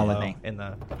Ecto-1 with me. In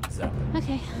the...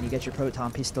 Okay. And you get your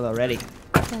proton pistol ready.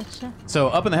 Gotcha. So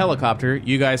up in the helicopter,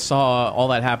 you guys saw all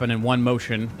that happen in one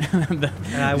motion. And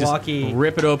I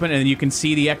rip it open, and you can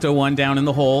see the Ecto-1 down in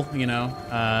the hole,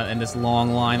 and this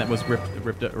long line that was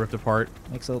ripped apart.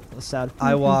 Makes a sound.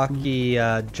 I walkie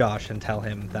Josh and tell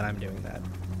him that I'm doing that.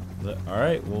 All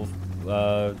right,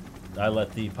 well, I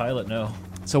let the pilot know.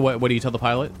 So what do you tell the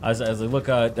pilot? As I look,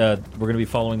 we're going to be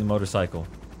following the motorcycle.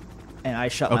 And I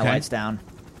shut my lights down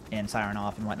and siren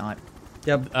off and whatnot.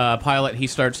 Yep. Pilot, he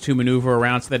starts to maneuver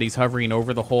around so that he's hovering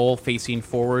over the hole, facing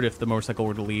forward if the motorcycle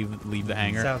were to leave the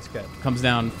hangar. Sounds good. Comes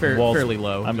down fairly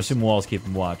low. I'm assuming Wall's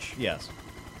keeping watch. Yes.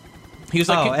 He was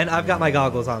like, and I've got my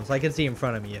goggles on, so I can see in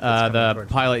front of me. If it's the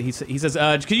pilot, he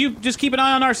says, could you just keep an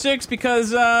eye on R6 because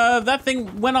that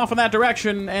thing went off in that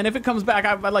direction, and if it comes back,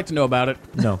 I'd like to know about it.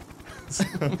 No.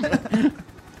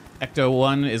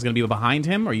 Ecto-1 is going to be behind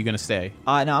him, or are you going to stay?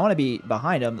 No, I want to be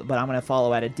behind him, but I'm going to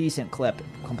follow at a decent clip,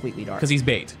 completely dark. Because he's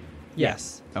bait.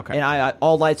 Yes. Okay. And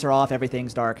all lights are off,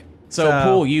 everything's dark. So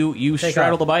Pool, you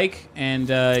straddle the bike, and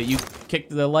you kick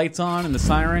the lights on and the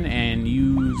siren, and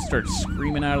you start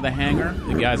screaming out of the hangar.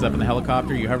 The guy's up in the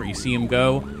helicopter. You see him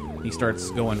go. He starts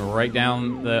going right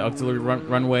down the auxiliary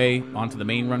runway onto the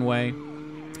main runway.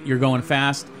 You're going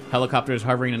fast. Helicopter is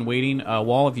hovering and waiting.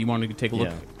 Wall, if you wanted to take a look.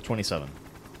 Yeah, 27.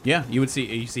 Yeah, you see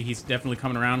he's definitely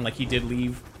coming around. Like he did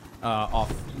leave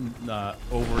off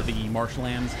over the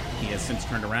marshlands. He has since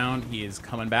turned around. He is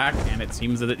coming back, and it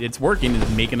seems that it's working.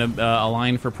 It's making a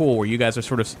line for Pool, where you guys are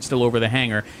sort of still over the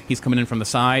hangar. He's coming in from the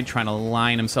side, trying to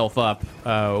line himself up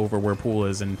over where Pool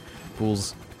is, and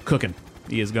Pool's cooking.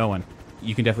 He is going.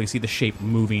 You can definitely see the shape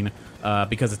moving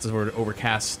because it's a sort of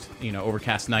overcast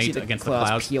night against the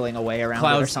clouds peeling away around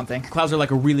it or something. Clouds are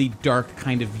like a really dark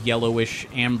kind of yellowish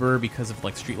amber because of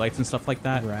like street lights and stuff like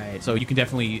that. Right. So you can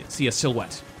definitely see a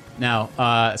silhouette.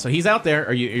 Now, so he's out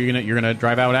there. You're gonna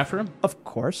drive out after him? Of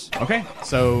course. Okay.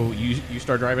 So you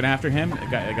start driving after him. The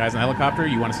guy's in the helicopter.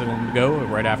 You want to signal him to go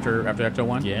right after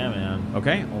Ecto-1? Yeah, man.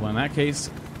 Okay. Well, in that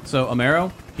case, so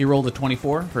Amaro, he rolled a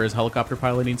 24 for his helicopter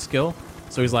piloting skill.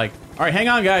 So he's like, all right, hang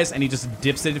on, guys. And he just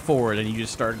dips it forward, and you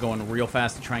just start going real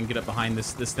fast to try and get up behind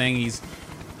this thing.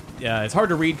 it's hard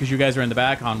to read because you guys are in the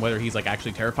back on whether he's like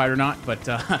actually terrified or not. But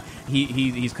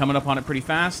he's coming up on it pretty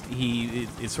fast. He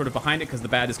is sort of behind it because the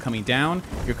bat is coming down.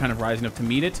 You're kind of rising up to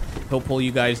meet it. He'll pull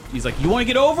you guys. He's like, "You want to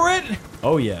get over it?"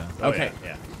 Oh yeah. Okay.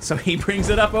 Yeah. So he brings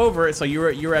it up over it. So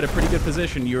you're at a pretty good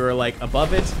position. You're like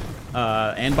above it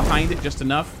and behind it just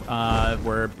enough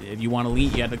where if you want to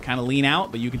lean, you have to kind of lean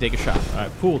out, but you can take a shot. All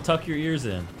right, Pool, tuck your ears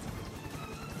in.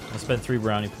 I'll spend 3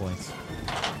 brownie points.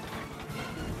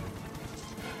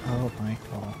 Oh my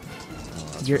god.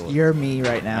 You're me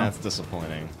right now. That's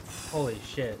disappointing. Holy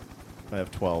shit. I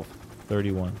have 12.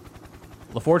 31.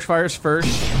 LaForge fires first,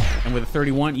 and with a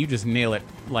 31, you just nail it,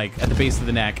 like, at the base of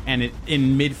the neck, and it,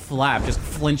 in mid-flap, just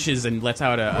flinches and lets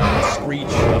out a screech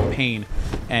of pain.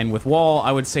 And with Wall,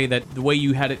 I would say that the way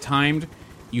you had it timed,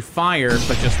 you fire,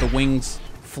 but just the wings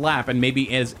flap, and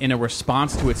maybe as in a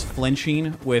response to its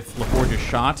flinching with LaForge's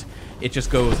shot, it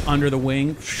just goes under the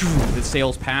wing, it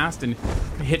sails past, and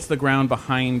hits the ground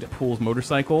behind Pool's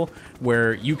motorcycle,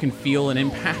 where you can feel an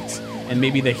impact, and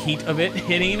maybe the heat of it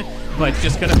hitting, but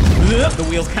just kind of, the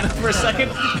wheels kind of for a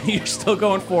second, you're still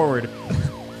going forward.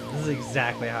 This is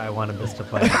exactly how I wanted this to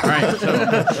play. All right,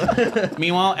 so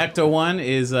meanwhile, Ecto-1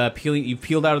 is peeling. You've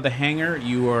peeled out of the hangar.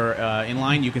 You are in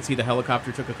line. You can see the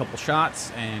helicopter took a couple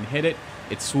shots and hit it.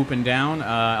 It's swooping down.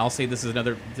 I'll say this is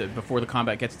another, before the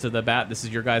combat gets to the bat, this is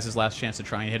your guys' last chance to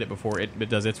try and hit it before it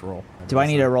does its roll. Do I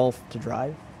need a roll to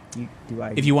drive? Do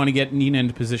I? If you want to get Nina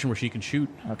into a position where she can shoot.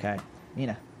 Okay.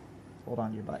 Nina, hold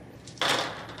on to your butt.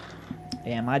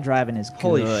 Yeah, my driving is good.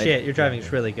 Holy shit, your driving is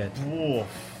really good. Whoa.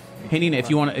 Hey Nina, if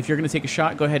you're going to take a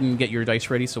shot, go ahead and get your dice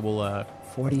ready. So we'll.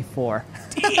 44.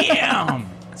 Damn.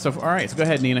 So all right, so go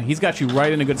ahead, Nina. He's got you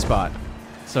right in a good spot.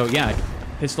 So yeah,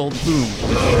 pistol, boom,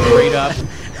 straight up,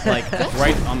 like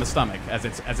right on the stomach as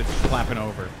it's flapping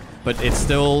over. But it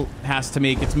still has to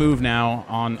make its move now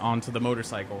onto the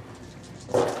motorcycle.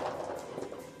 Oh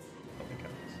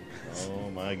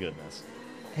my goodness.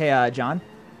 Hey, John.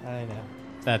 I know.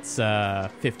 That's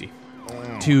 50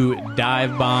 to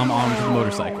dive bomb onto the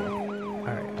motorcycle. All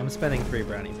right, I'm spending 3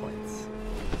 brownie points.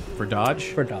 For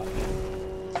dodge? For dodge.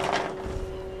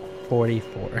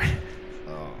 44.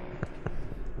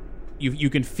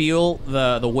 You can feel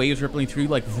the waves rippling through,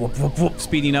 like whoop, whoop, whoop,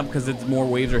 speeding up because more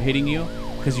waves are hitting you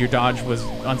because your dodge was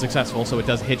unsuccessful, so it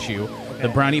does hit you. Okay. The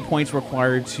brownie points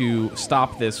required to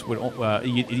stop this would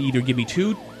either give me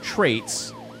 2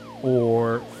 traits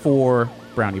or 4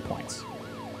 brownie points.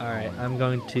 All right, I'm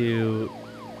going to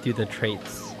do the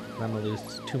traits. I'm going to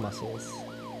lose 2 muscles.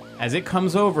 As it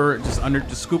comes over,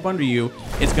 just scoop under you,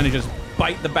 it's going to just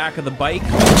bite the back of the bike,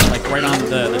 like right on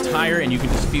the tire, and you can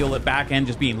just feel it back end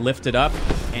just being lifted up,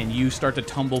 and you start to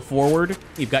tumble forward.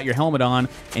 You've got your helmet on,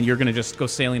 and you're going to just go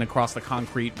sailing across the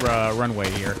concrete runway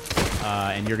here,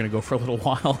 and you're going to go for a little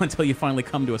while until you finally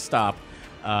come to a stop.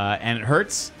 And it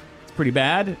hurts. It's pretty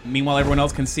bad. Meanwhile, everyone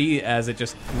else can see as it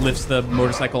just lifts the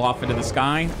motorcycle off into the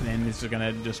sky, and it's going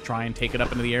to just try and take it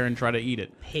up into the air and try to eat it.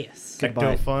 Piss.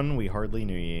 Ecto fun, we hardly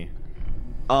knew ye.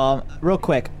 Real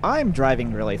quick, I'm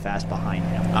driving really fast behind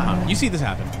him. You see this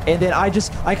happen. And then I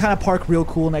kind of park real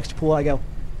cool next to Pool. I go,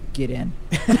 get in.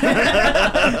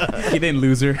 Get in,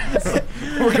 loser.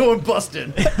 We're going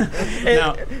busted.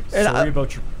 Sorry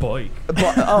about your bike.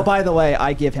 By the way,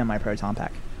 I give him my proton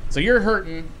pack. So you're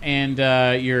hurting, and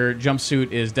your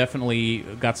jumpsuit is definitely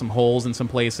got some holes in some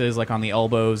places, like on the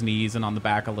elbows, knees, and on the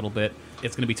back a little bit.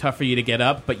 It's going to be tough for you to get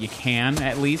up, but you can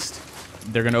at least.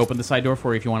 They're going to open the side door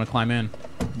for you if you want to climb in.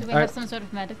 Do we have some sort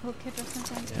of medical kit or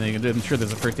something? And I'm sure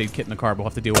there's a first aid kit in the car, but we'll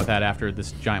have to deal with that after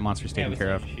this giant monster's taken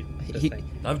care of.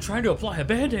 I'm trying to apply a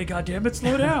band-aid, goddammit,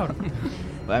 slow down.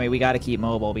 I mean, we got to keep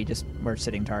mobile. We're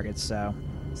sitting targets, so.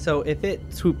 So if it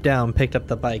swooped down, picked up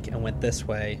the bike, and went this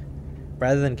way,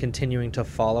 rather than continuing to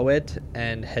follow it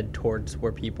and head towards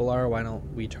where people are, why don't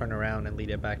we turn around and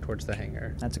lead it back towards the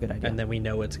hangar? That's a good idea. And then we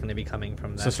know it's going to be coming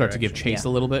from that So start direction. to give chase a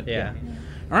little bit? Yeah.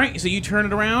 All right, so you turn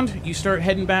it around. You start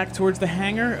heading back towards the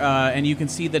hangar, and you can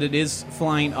see that it is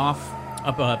flying off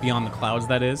up beyond the clouds,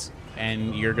 that is.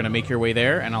 And you're going to make your way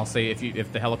there, and I'll say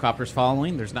if the helicopter's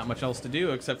following, there's not much else to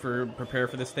do except for prepare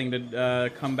for this thing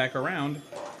to come back around.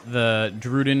 The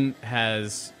Druden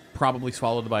has probably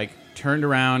swallowed the bike, turned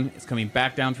around, it's coming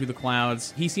back down through the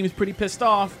clouds. He seems pretty pissed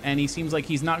off, and he seems like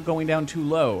he's not going down too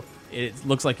low. It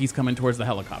looks like he's coming towards the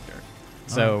helicopter.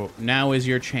 So now is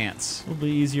your chance. It'll be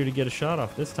easier to get a shot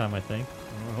off this time, I think.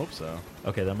 I hope so.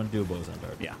 Okay, then I'm going to do a boson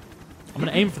dart. Yeah. I'm going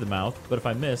to aim for the mouth, but if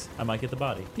I miss, I might get the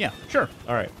body. Yeah, sure.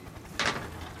 All right.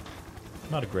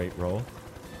 Not a great roll.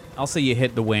 I'll say you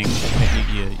hit the wing.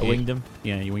 I winged him?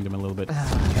 Yeah, you winged him a little bit.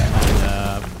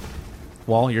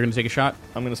 Wall, you're going to take a shot?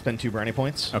 I'm going to spend 2 brownie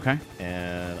points. Okay.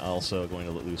 And also going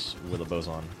to let loose with a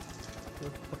boson.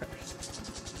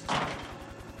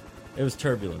 It was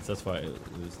turbulence. That's why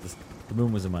the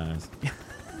moon was in my eyes.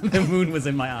 The moon was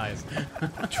in my eyes.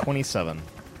 27.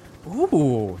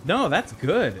 Ooh, no, that's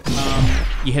good.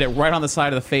 You hit it right on the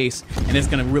side of the face, and it's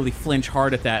going to really flinch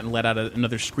hard at that and let out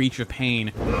another screech of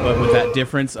pain. But with that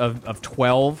difference of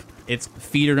 12, its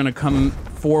feet are going to come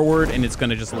forward, and it's going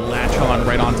to just latch on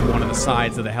right onto one of the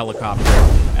sides of the helicopter.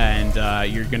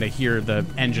 And you're going to hear the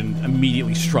engine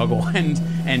immediately struggle,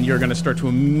 and you're going to start to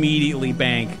immediately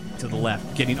bank to the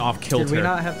left, getting off kilter. Did we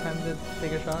not have time to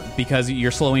take a shot? Because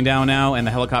you're slowing down now, and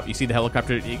the helicopter, you see the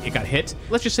helicopter, it got hit.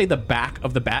 Let's just say the back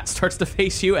of the bat starts to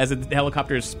face you as the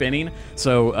helicopter is spinning.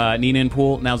 So Nina and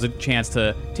Poole, now's a chance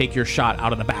to take your shot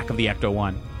out of the back of the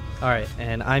Ecto-1. All right,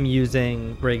 and I'm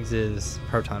using Briggs's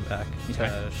proton pack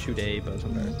to shoot a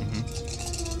boson dart.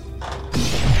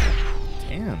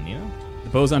 Damn, you know. The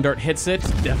boson dart hits it.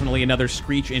 Definitely another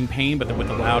screech in pain, but with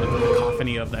the loud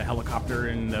cacophony of the helicopter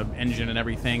and the engine and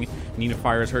everything, Nina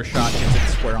fires her shot, hits it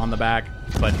square on the back.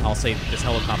 But I'll say that this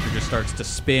helicopter just starts to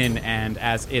spin, and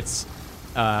as its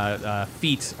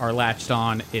feet are latched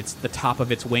on, it's the top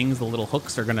of its wings, the little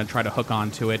hooks are going to try to hook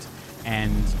onto it,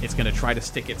 and it's going to try to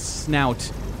stick its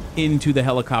snout into the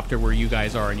helicopter where you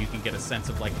guys are, and you can get a sense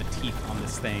of like the teeth on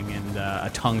this thing, and a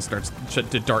tongue starts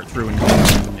to dart through and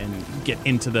get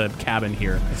into the cabin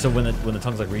here. So when the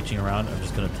tongue's like reaching around, I'm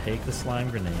just gonna take the slime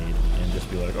grenade and just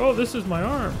be like, "Oh, this is my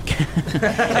arm."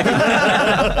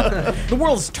 The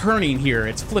world's turning here;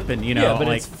 it's flipping, you know. Yeah, but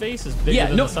like, its face is bigger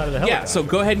than the side of the helicopter. Yeah, so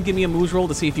go ahead and give me a moves roll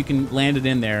to see if you can land it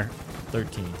in there.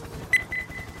 13.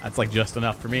 That's like just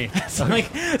enough for me. So it'll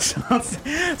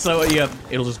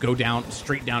just go down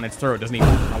straight down its throat. It doesn't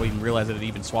even probably even realize that it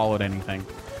even swallowed anything,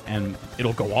 and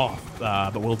it'll go off.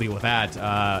 But we'll deal with that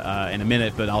in a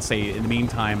minute. But I'll say in the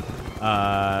meantime,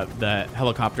 the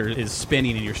helicopter is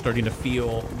spinning, and you're starting to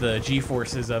feel the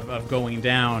G-forces of going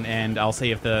down. And I'll say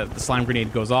if the slime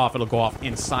grenade goes off, it'll go off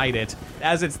inside it.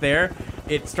 As it's there,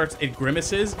 it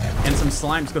grimaces, and some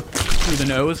slime just goes through the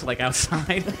nose, like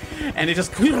outside, and it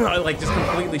just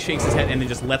completely shakes its head, and then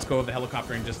just lets go of the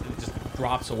helicopter and just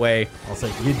drops away. I'll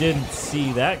say, you didn't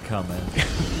see that coming.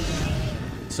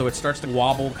 So it starts to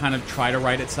wobble, kind of try to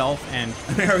right itself, and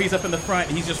he's up in the front,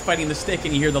 he's just fighting the stick,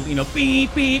 and you hear the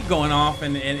beep beep going off,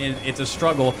 and it's a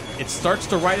struggle. It starts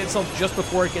to right itself just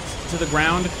before it gets to the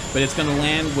ground, but it's going to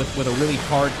land with a really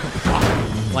hard pop,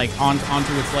 like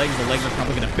onto its legs. The legs are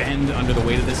probably going to bend under the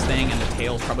weight of this thing, and the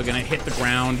tail's probably going to hit the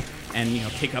ground and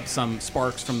kick up some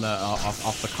sparks from the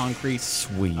off the concrete.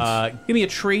 Sweet. Give me a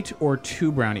trait or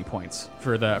 2 brownie points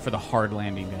for the hard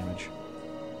landing damage.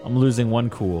 I'm losing 1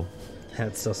 cool.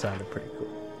 That still sounded pretty cool.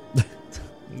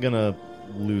 I'm gonna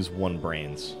lose 1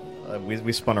 brains.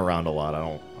 We spun around a lot.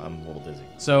 I'm a little dizzy.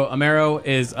 So Amaro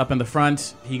is up in the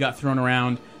front. He got thrown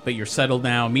around, but you're settled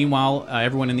now. Meanwhile,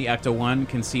 everyone in the Ecto-1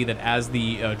 can see that as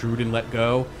the Druden let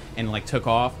go and took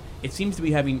off, it seems to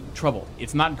be having trouble.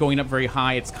 It's not going up very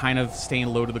high. It's kind of staying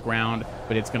low to the ground,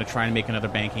 but it's going to try and make another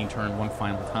banking turn one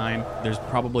final time. There's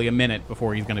probably a minute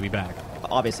before he's going to be back.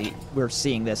 Obviously, we're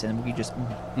seeing this, and we just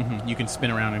You can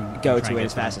spin around and go try to and it get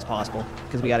as fast as possible,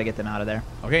 because we got to get them out of there.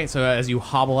 Okay, so as you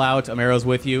hobble out, Amaro's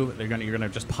with you. You're gonna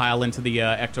just pile into the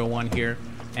Ecto-1 here,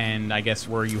 and I guess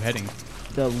where are you heading?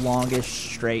 The longest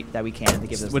straight that we can to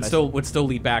give us. Would still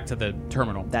lead back to the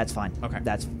terminal. That's fine. Okay.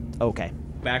 That's okay.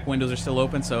 Back windows are still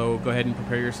open, so go ahead and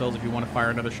prepare yourselves if you want to fire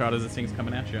another shot as this thing's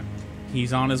coming at you.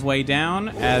 He's on his way down.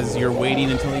 As you're waiting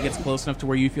until he gets close enough to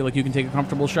where you feel like you can take a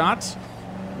comfortable shot,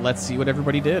 let's see what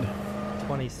everybody did.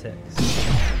 26.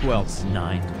 Who else?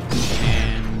 9.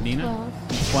 And Nina?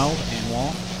 12. And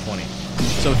Wall? 20.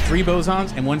 So 3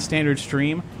 bosons and 1 standard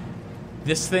stream.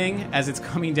 This thing, as it's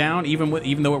coming down,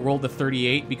 even though it rolled a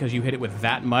 38, because you hit it with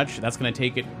that much, that's going to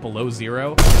take it below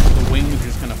 0. The wings are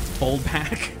just going to fold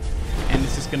back, and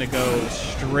it's just going to go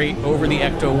straight over the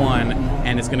Ecto-1,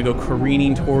 and it's going to go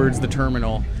careening towards the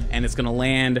terminal, and it's going to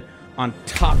land on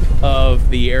top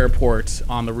of the airport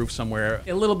on the roof somewhere.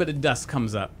 A little bit of dust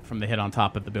comes up from the hit on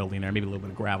top of the building there, maybe a little bit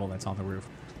of gravel that's on the roof,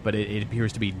 but it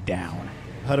appears to be down.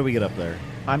 How do we get up there?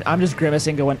 I'm just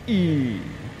grimacing, going, eee.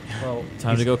 Well,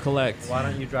 Time to go collect. Why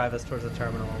don't you drive us towards the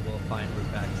terminal and we'll find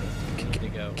route access to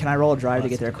go. Can I roll a drive to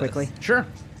get there quickly? Sure.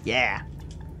 Yeah.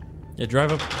 Yeah,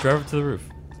 drive up to the roof.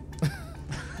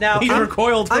 Now, He's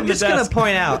recoiled from I'm the just gonna desk.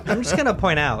 point out.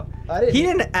 He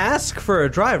didn't ask for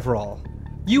a drive roll.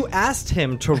 You asked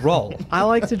him to roll. I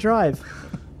like to drive.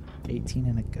 18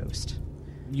 and a ghost.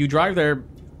 You drive there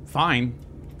fine.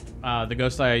 The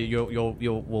ghost eye,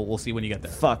 we'll see when you get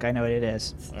there. Fuck, I know what it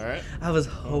is. All right. I was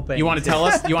hoping. You want to tell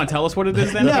us? You want to tell us what it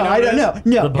is then? No, I don't know.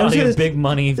 No, The body I'm of just Big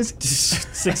Money,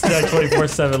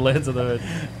 6/24/7 lands on the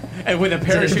head. And with a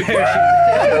parachute.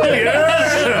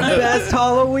 Best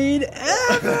Halloween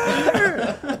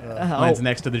ever. Lands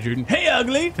next to the Juden. Hey,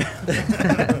 ugly!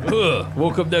 Ugh,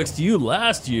 woke up next to you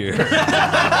last year.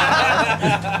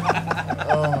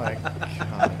 Oh my god.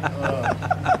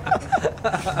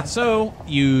 So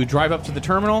you drive up to the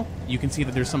terminal. You can see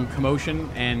that there's some commotion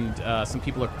and some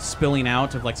people are spilling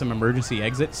out of like some emergency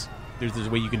exits. There's a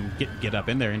way you can get up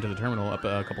in there into the terminal, up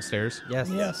a couple stairs.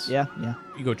 Yes. Yeah.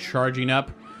 You go charging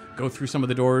up, go through some of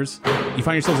the doors. You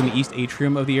find yourselves in the east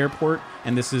atrium of the airport,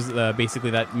 and this is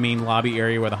basically that main lobby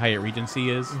area where the Hyatt Regency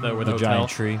is, where the hotel. giant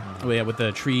tree. Oh, yeah, with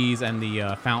the trees and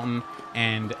the fountain,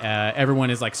 and everyone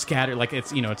is like scattered. Like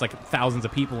it's like thousands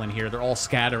of people in here. They're all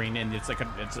scattering, and it's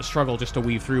a struggle just to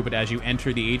weave through. But as you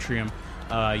enter the atrium,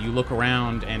 you look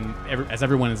around, and as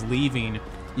everyone is leaving,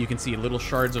 you can see little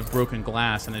shards of broken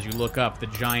glass, and as you look up, the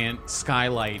giant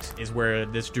skylight is where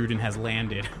this Druden has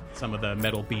landed. Some of the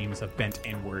metal beams have bent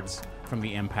inwards from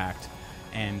the impact,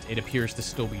 and it appears to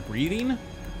still be breathing,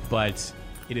 but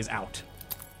it is out.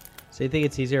 So you think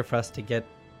it's easier for us to get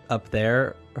up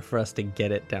there or for us to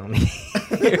get it down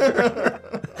here?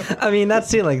 I mean, that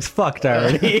ceiling's fucked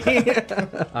already.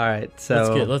 All right,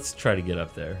 so Let's try to get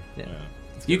up there. Yeah.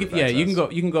 You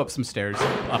can go up some stairs.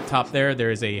 Up top there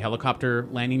is a helicopter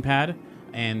landing pad,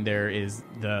 and there is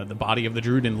the body of the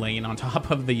Druden laying on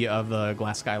top of the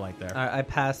glass skylight there. I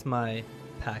pass my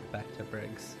pack back to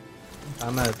Briggs.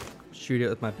 I'm gonna shoot it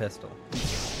with my pistol.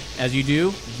 As you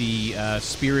do, the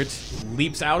spirit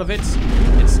leaps out of it.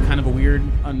 It's kind of a weird,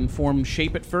 unformed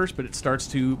shape at first, but it starts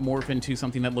to morph into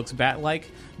something that looks bat-like.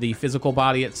 The physical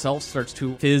body itself starts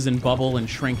to fizz and bubble and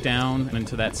shrink down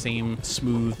into that same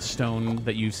smooth stone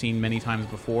that you've seen many times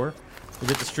before. We'll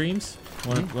get the streams.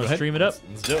 Want to ahead. stream it up?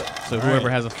 Let's do it. So whoever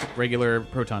has a regular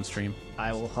proton stream.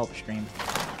 I will help stream.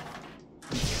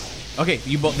 Okay,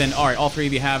 you both then. All right, all three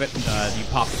of you have it. You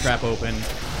pop the trap open,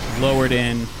 lower it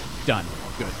in, done.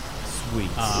 Good. Sweet.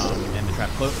 And the trap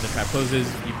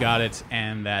closes. You've got it,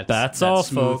 and That's all,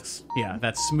 smooth, folks. Yeah,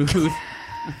 that's smooth.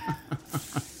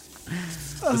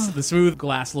 the smooth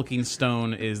glass-looking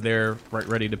stone is there, right,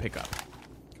 ready to pick up.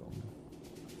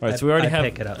 All right, so we already have.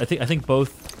 pick it up. I think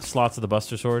both slots of the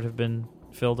Buster Sword have been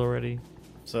filled already.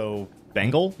 So,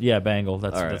 Bangle? Yeah, Bangle.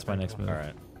 That's All right. that's my next move. All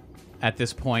right. At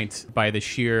this point, by the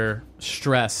sheer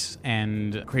stress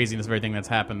and craziness of everything that's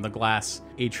happened, the glass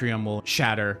atrium will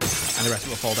shatter, and the rest of it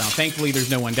will fall down. Thankfully,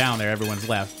 there's no one down there. Everyone's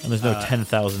left. And there's no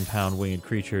 10,000-pound winged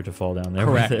creature to fall down there.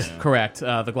 Correct. With it. Correct.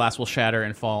 The glass will shatter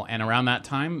and fall, and around that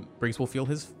time, Briggs will feel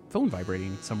his phone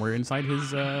vibrating somewhere inside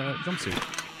his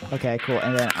jumpsuit. Okay, cool.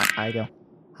 And then I go,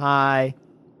 hi.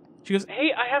 She goes,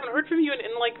 "Hey, I haven't heard from you in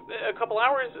like a couple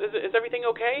hours. Is everything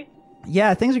okay?"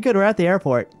 Yeah, things are good. We're at the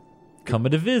airport.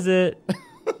 Coming to visit.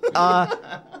 Are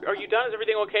you done? Is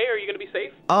everything okay? Are you going to be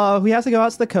safe? We have to go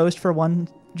out to the coast for one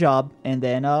job, and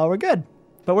then we're good.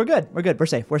 But we're good. We're good. We're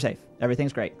safe. We're safe.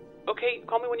 Everything's great. Okay,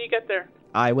 call me when you get there.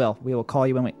 I will. We will call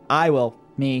you when we... I will.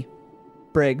 Me.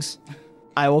 Briggs.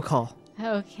 I will call.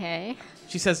 Okay.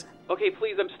 She says, "Okay,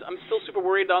 please. I'm still super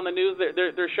worried on the news.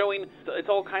 They're showing it's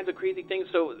all kinds of crazy things.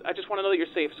 So I just want to know that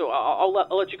you're safe. So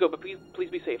I'll let you go. But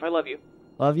please be safe. I love you."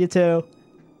 Love you too.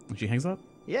 And she hangs up.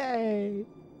 Yay.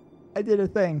 I did a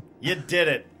thing. You did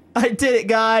it. I did it,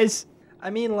 guys. I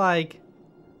mean, like,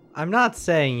 I'm not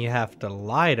saying you have to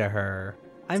lie to her.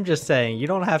 I'm just saying you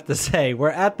don't have to say we're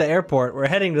at the airport. We're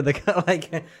heading to the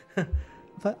like.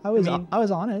 But I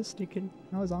was honest. You can.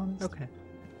 I was honest. Okay.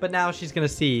 But now she's gonna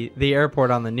see the airport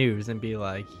on the news and be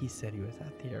like, he said he was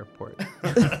at the airport.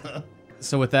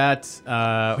 So with that,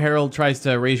 Harold tries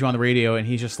to raise you on the radio, and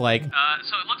he's just like, "So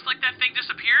it looks like that thing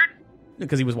disappeared?"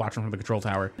 Because he was watching from the control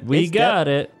tower. We got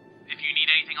it. If you need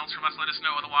anything else from us, let us know.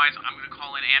 Otherwise, I'm going to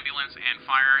call in ambulance and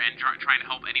fire and try and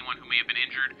help anyone who may have been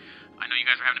injured. I know you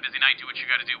guys are having a busy night. Do what you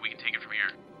got to do. We can take it from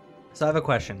here. So I have a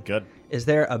question. Good. Is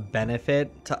there a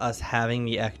benefit to us having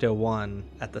the Ecto-1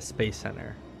 at the Space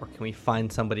Center? Or can we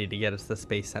find somebody to get us to the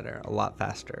Space Center a lot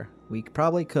faster? We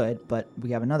probably could, but we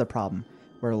have another problem.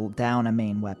 We're down a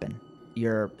main weapon.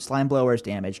 Your slime blower is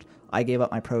damaged. I gave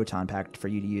up my proton pack for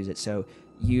you to use it, so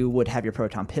you would have your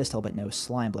proton pistol, but no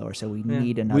slime blower. So we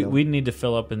need another. We need to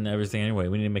fill up and everything anyway.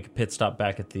 We need to make a pit stop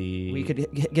back at the. We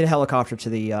could get a helicopter to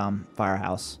the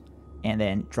firehouse, and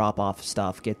then drop off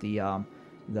stuff. Get the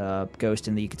ghost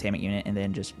in the containment unit, and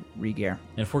then just re-gear.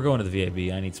 And if we're going to the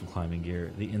VAB, I need some climbing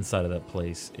gear. The inside of that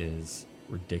place is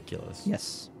ridiculous.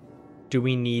 Yes. do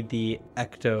we need the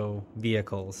Ecto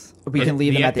vehicles? We can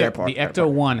leave them at the airport. The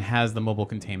Ecto-1 has the mobile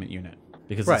containment unit.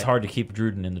 Because Right. it's hard to keep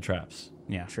Druden in the traps.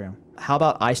 Yeah. True. How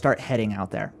about I start heading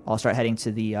out there? I'll start heading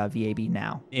to the VAB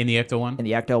now. In the Ecto-1? In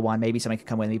the Ecto one, maybe somebody could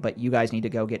come with me, but you guys need to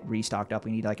go get restocked up.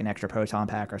 We need like an extra proton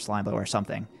pack or slime blower or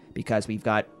something because we've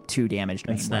got 2 damaged.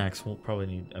 And main snacks. We'll probably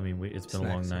need. I mean, it's been a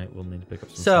long Snacks. night. We'll need to pick up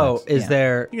some So snacks. is Yeah.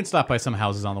 there? You can stop by some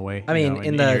houses on the way. I mean,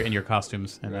 in the- your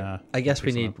costumes. And, I guess we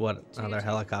fix them need up. what another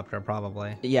helicopter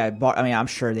probably. Yeah, I mean, I'm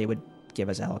sure they would give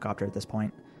us a helicopter at this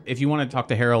point. If you want to talk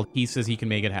to Harold, he says he can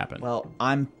make it happen. Well,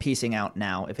 I'm piecing out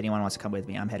now. If anyone wants to come with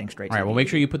me, I'm heading straight to All right, the well, make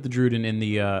sure you put the Druden in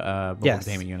the mobile Yes.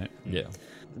 containment unit. Yeah.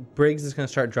 Briggs is going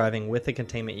to start driving with the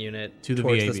containment unit To the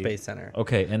towards VAB. the space center.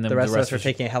 Okay, and then The rest of us are should-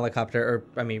 taking a helicopter, or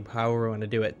I mean, however we want to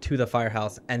do it, to the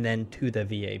firehouse and then to the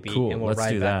VAB, Cool, and we'll let's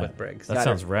ride do back that. with Briggs. That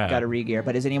sounds rad. Got to re-gear.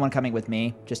 But is anyone coming with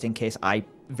me, just in case I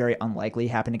very unlikely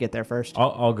happen to get there first?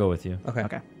 I'll go with you. Okay.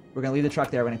 Okay. We're going to leave the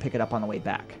truck there. We're going to pick it up on the way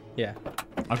back. Yeah.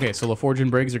 Okay, so LaForge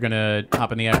and Briggs are going to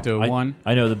hop in the Ecto-1,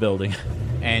 I know the building.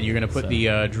 and you're going to put the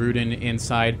Druden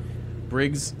inside.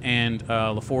 Briggs and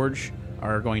LaForge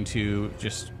are going to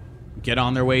just get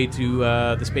on their way to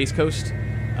the Space Coast.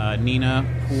 Nina,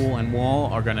 Poole, and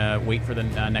Wall are going to wait for the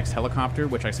next helicopter,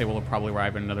 which I say will probably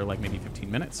arrive in another, maybe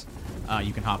 15 minutes.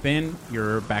 You can hop in.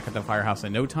 You're back at the firehouse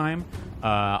in no time.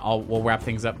 We'll wrap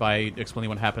things up by explaining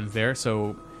what happens there.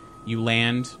 So you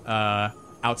land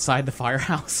outside the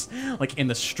firehouse, like in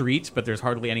the street, but there's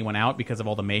hardly anyone out because of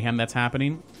all the mayhem that's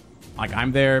happening. Like,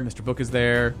 I'm there, Mr. Book is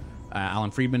there,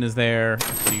 Alan Friedman is there.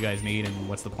 What do you guys need, and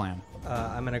what's the plan?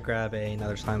 I'm going to grab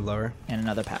another slime blower. And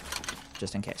another pack,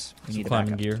 just in case. We need a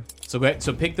Climbing backup. gear. So go ahead.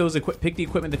 So pick pick the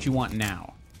equipment that you want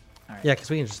now. Yeah, because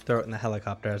we can just throw it in the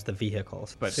helicopter as the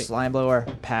vehicles. But Slime blower,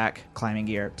 pack, climbing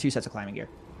gear. 2 sets of climbing gear.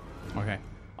 okay,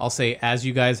 I'll say as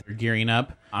you guys are gearing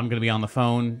up, I'm going to be on the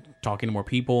phone talking to more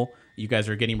people. You guys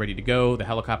are getting ready to go. The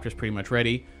helicopter's pretty much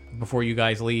ready. Before you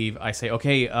guys leave, I say,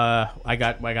 okay, I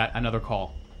got another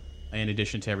call. In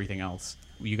addition to everything else,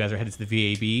 you guys are headed to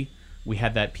the VAB. We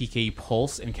had that PKE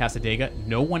Pulse in Casadega.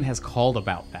 No one has called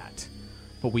about that,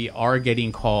 but we are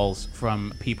getting calls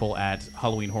from people at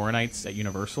Halloween Horror Nights at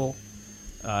Universal.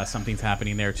 Something's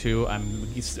happening there too.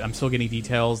 I'm still getting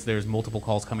details. There's multiple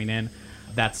calls coming in.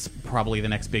 That's probably the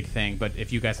next big thing. But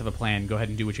if you guys have a plan, go ahead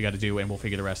and do what you got to do, and we'll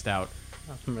figure the rest out.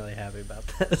 I'm really happy about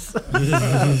this.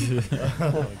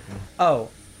 Oh,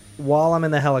 while I'm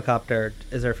in the helicopter,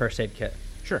 is there a first aid kit?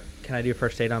 Sure. Can I do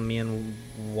first aid on me and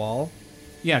Wall?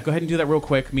 Yeah, go ahead and do that real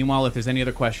quick. Meanwhile, if there's any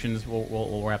other questions,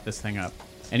 we'll wrap this thing up.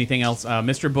 Anything else?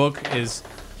 Mr. Book he's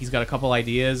got a couple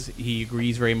ideas. He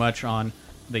agrees very much on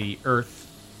the earth,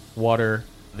 water,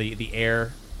 the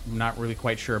air. I'm not really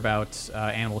quite sure about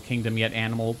Animal Kingdom yet.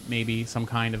 Animal, maybe some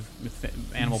kind of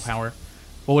animal power.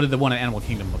 Well, what did the one at Animal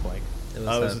Kingdom look like? It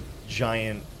was a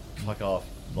giant fuck off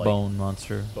Bone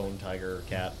monster. bone tiger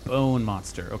cat. Bone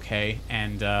monster, okay.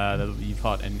 And you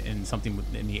fought in something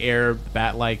in the air,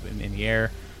 bat-like in the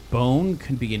air. Bone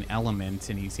can be an element,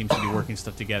 and he seems to be working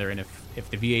stuff together. And if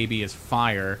the VAB is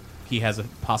fire, he has a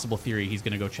possible theory he's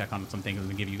going to go check on some things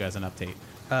and give you guys an update.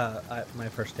 My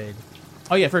first aid,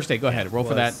 Oh, yeah, first aid. Go ahead. Roll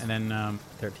for that, Was- and then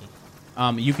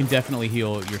 13. you can definitely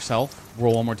heal yourself.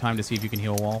 Roll one more time to see if you can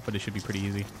heal a wall, but it should be pretty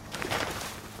easy.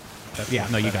 Yeah,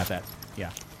 no, you got that.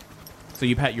 Yeah. So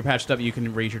you're patched up. You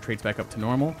can raise your traits back up to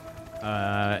normal,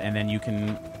 and then you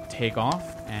can take off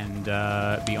and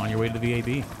be on your way to the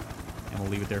VAB. And we'll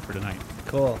leave it there for tonight.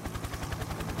 Cool.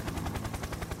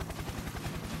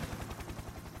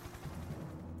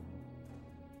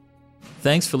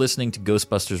 Thanks for listening to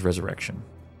Ghostbusters Resurrection.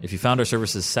 If you found our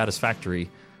services satisfactory,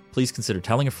 please consider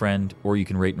telling a friend, or you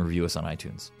can rate and review us on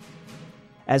iTunes.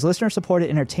 As listener-supported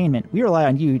entertainment, we rely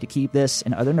on you to keep this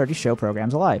and other Nerdy Show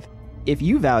programs alive. If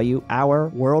you value our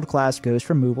world-class ghost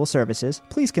removal services,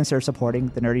 please consider supporting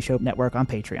the Nerdy Show Network on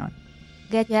Patreon.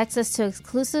 Get access to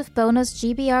exclusive bonus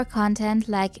GBR content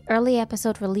like early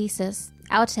episode releases,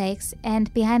 outtakes,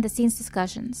 and behind-the-scenes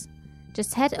discussions.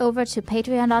 Just head over to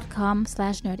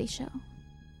patreon.com/nerdyshow.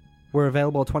 We're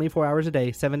available 24 hours a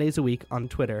day, 7 days a week on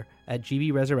Twitter at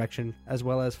GB Resurrection, as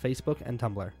well as Facebook and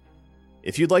Tumblr.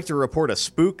 If you'd like to report a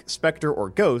spook, specter, or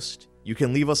ghost, you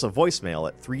can leave us a voicemail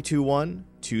at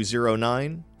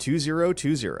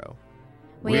 321-209-2020.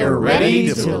 We're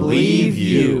ready to believe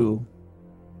you.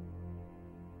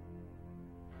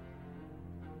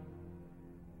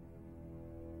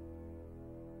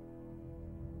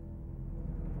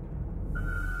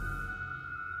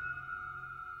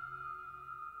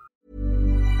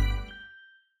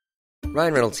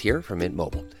 Ryan Reynolds here from Mint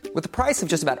Mobile. With the price of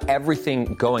just about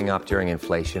everything going up during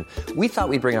inflation, we thought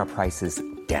we'd bring our prices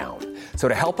down. So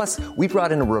to help us, we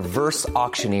brought in a reverse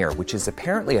auctioneer, which is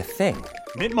apparently a thing.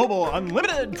 Mint Mobile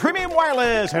Unlimited Premium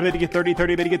Wireless. How to get 30,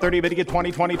 30, bit to get 30, bit to get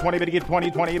 20, 20, 20, bit to get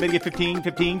 20, 20, bit to get 15,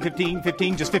 15, 15,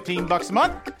 15, just $15 a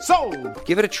month? Sold!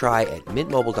 Give it a try at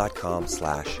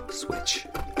mintmobile.com/switch.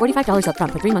 $45 up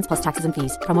front for 3 months plus taxes and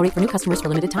fees. Promo rate for new customers for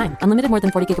limited time. Unlimited more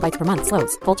than 40 gigabytes per month.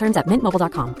 Slows full terms at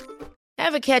mintmobile.com.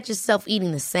 Ever catch yourself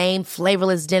eating the same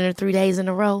flavorless dinner 3 days in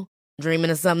a row?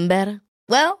 Dreaming of something better?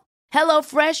 Well,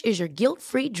 HelloFresh is your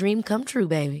guilt-free dream come true,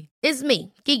 baby. It's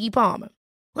me, Keke Palmer.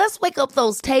 Let's wake up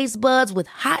those taste buds with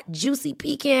hot, juicy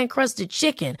pecan-crusted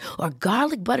chicken or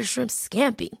garlic butter shrimp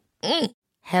scampi.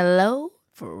 Hello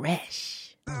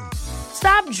Fresh.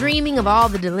 Stop dreaming of all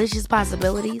the delicious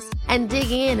possibilities and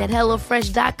dig in at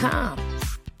HelloFresh.com.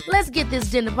 Let's get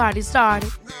this dinner party started.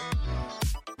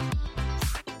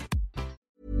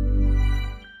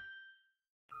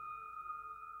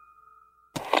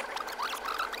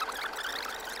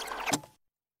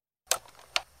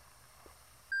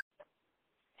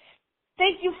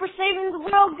 Thank you for saving the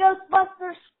world,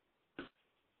 Ghostbusters.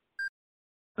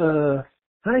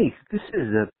 Hi, this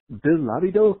is Bill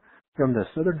Labido from the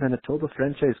Southern Manitoba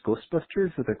franchise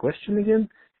Ghostbusters with a question again.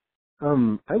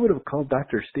 I would have called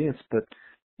Dr. Stantz, but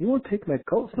he won't take my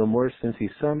calls no more since he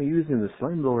saw me using the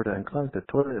slime blower to unclog the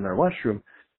toilet in our washroom.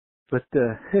 But,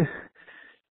 do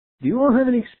you all have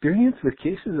any experience with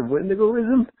cases of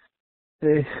Wendigoism?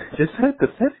 Just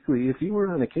hypothetically, if you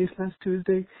were on a case last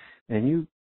Tuesday and you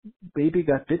baby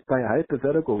got bit by a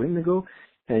hypothetical Wendigo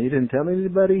and you didn't tell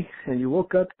anybody, and you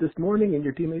woke up this morning and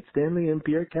your teammates Stanley and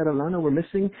Pierre Catalano were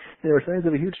missing, and there were signs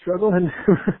of a huge struggle, and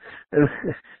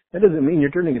that doesn't mean you're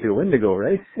turning into a Wendigo,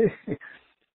 right?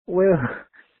 Well,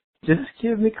 just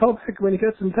give me a call back when you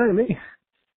got some time, eh?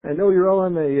 I know you're all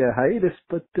on a hiatus,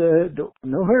 but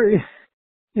no hurry.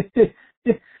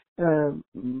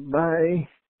 Bye.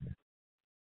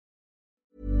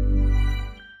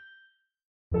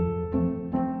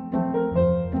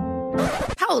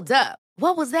 Hold up.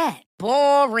 What was that?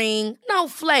 Boring. No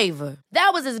flavor.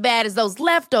 That was as bad as those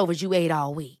leftovers you ate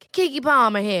all week. Keke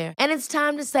Palmer here, and it's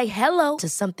time to say hello to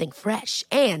something fresh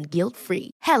and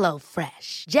guilt-free. Hello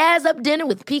Fresh. Jazz up dinner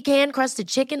with pecan-crusted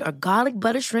chicken or garlic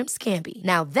butter shrimp scampi.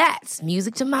 Now that's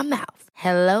music to my mouth.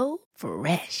 Hello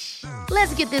Fresh.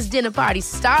 Let's get this dinner party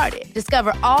started.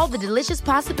 Discover all the delicious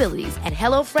possibilities at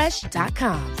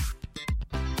HelloFresh.com.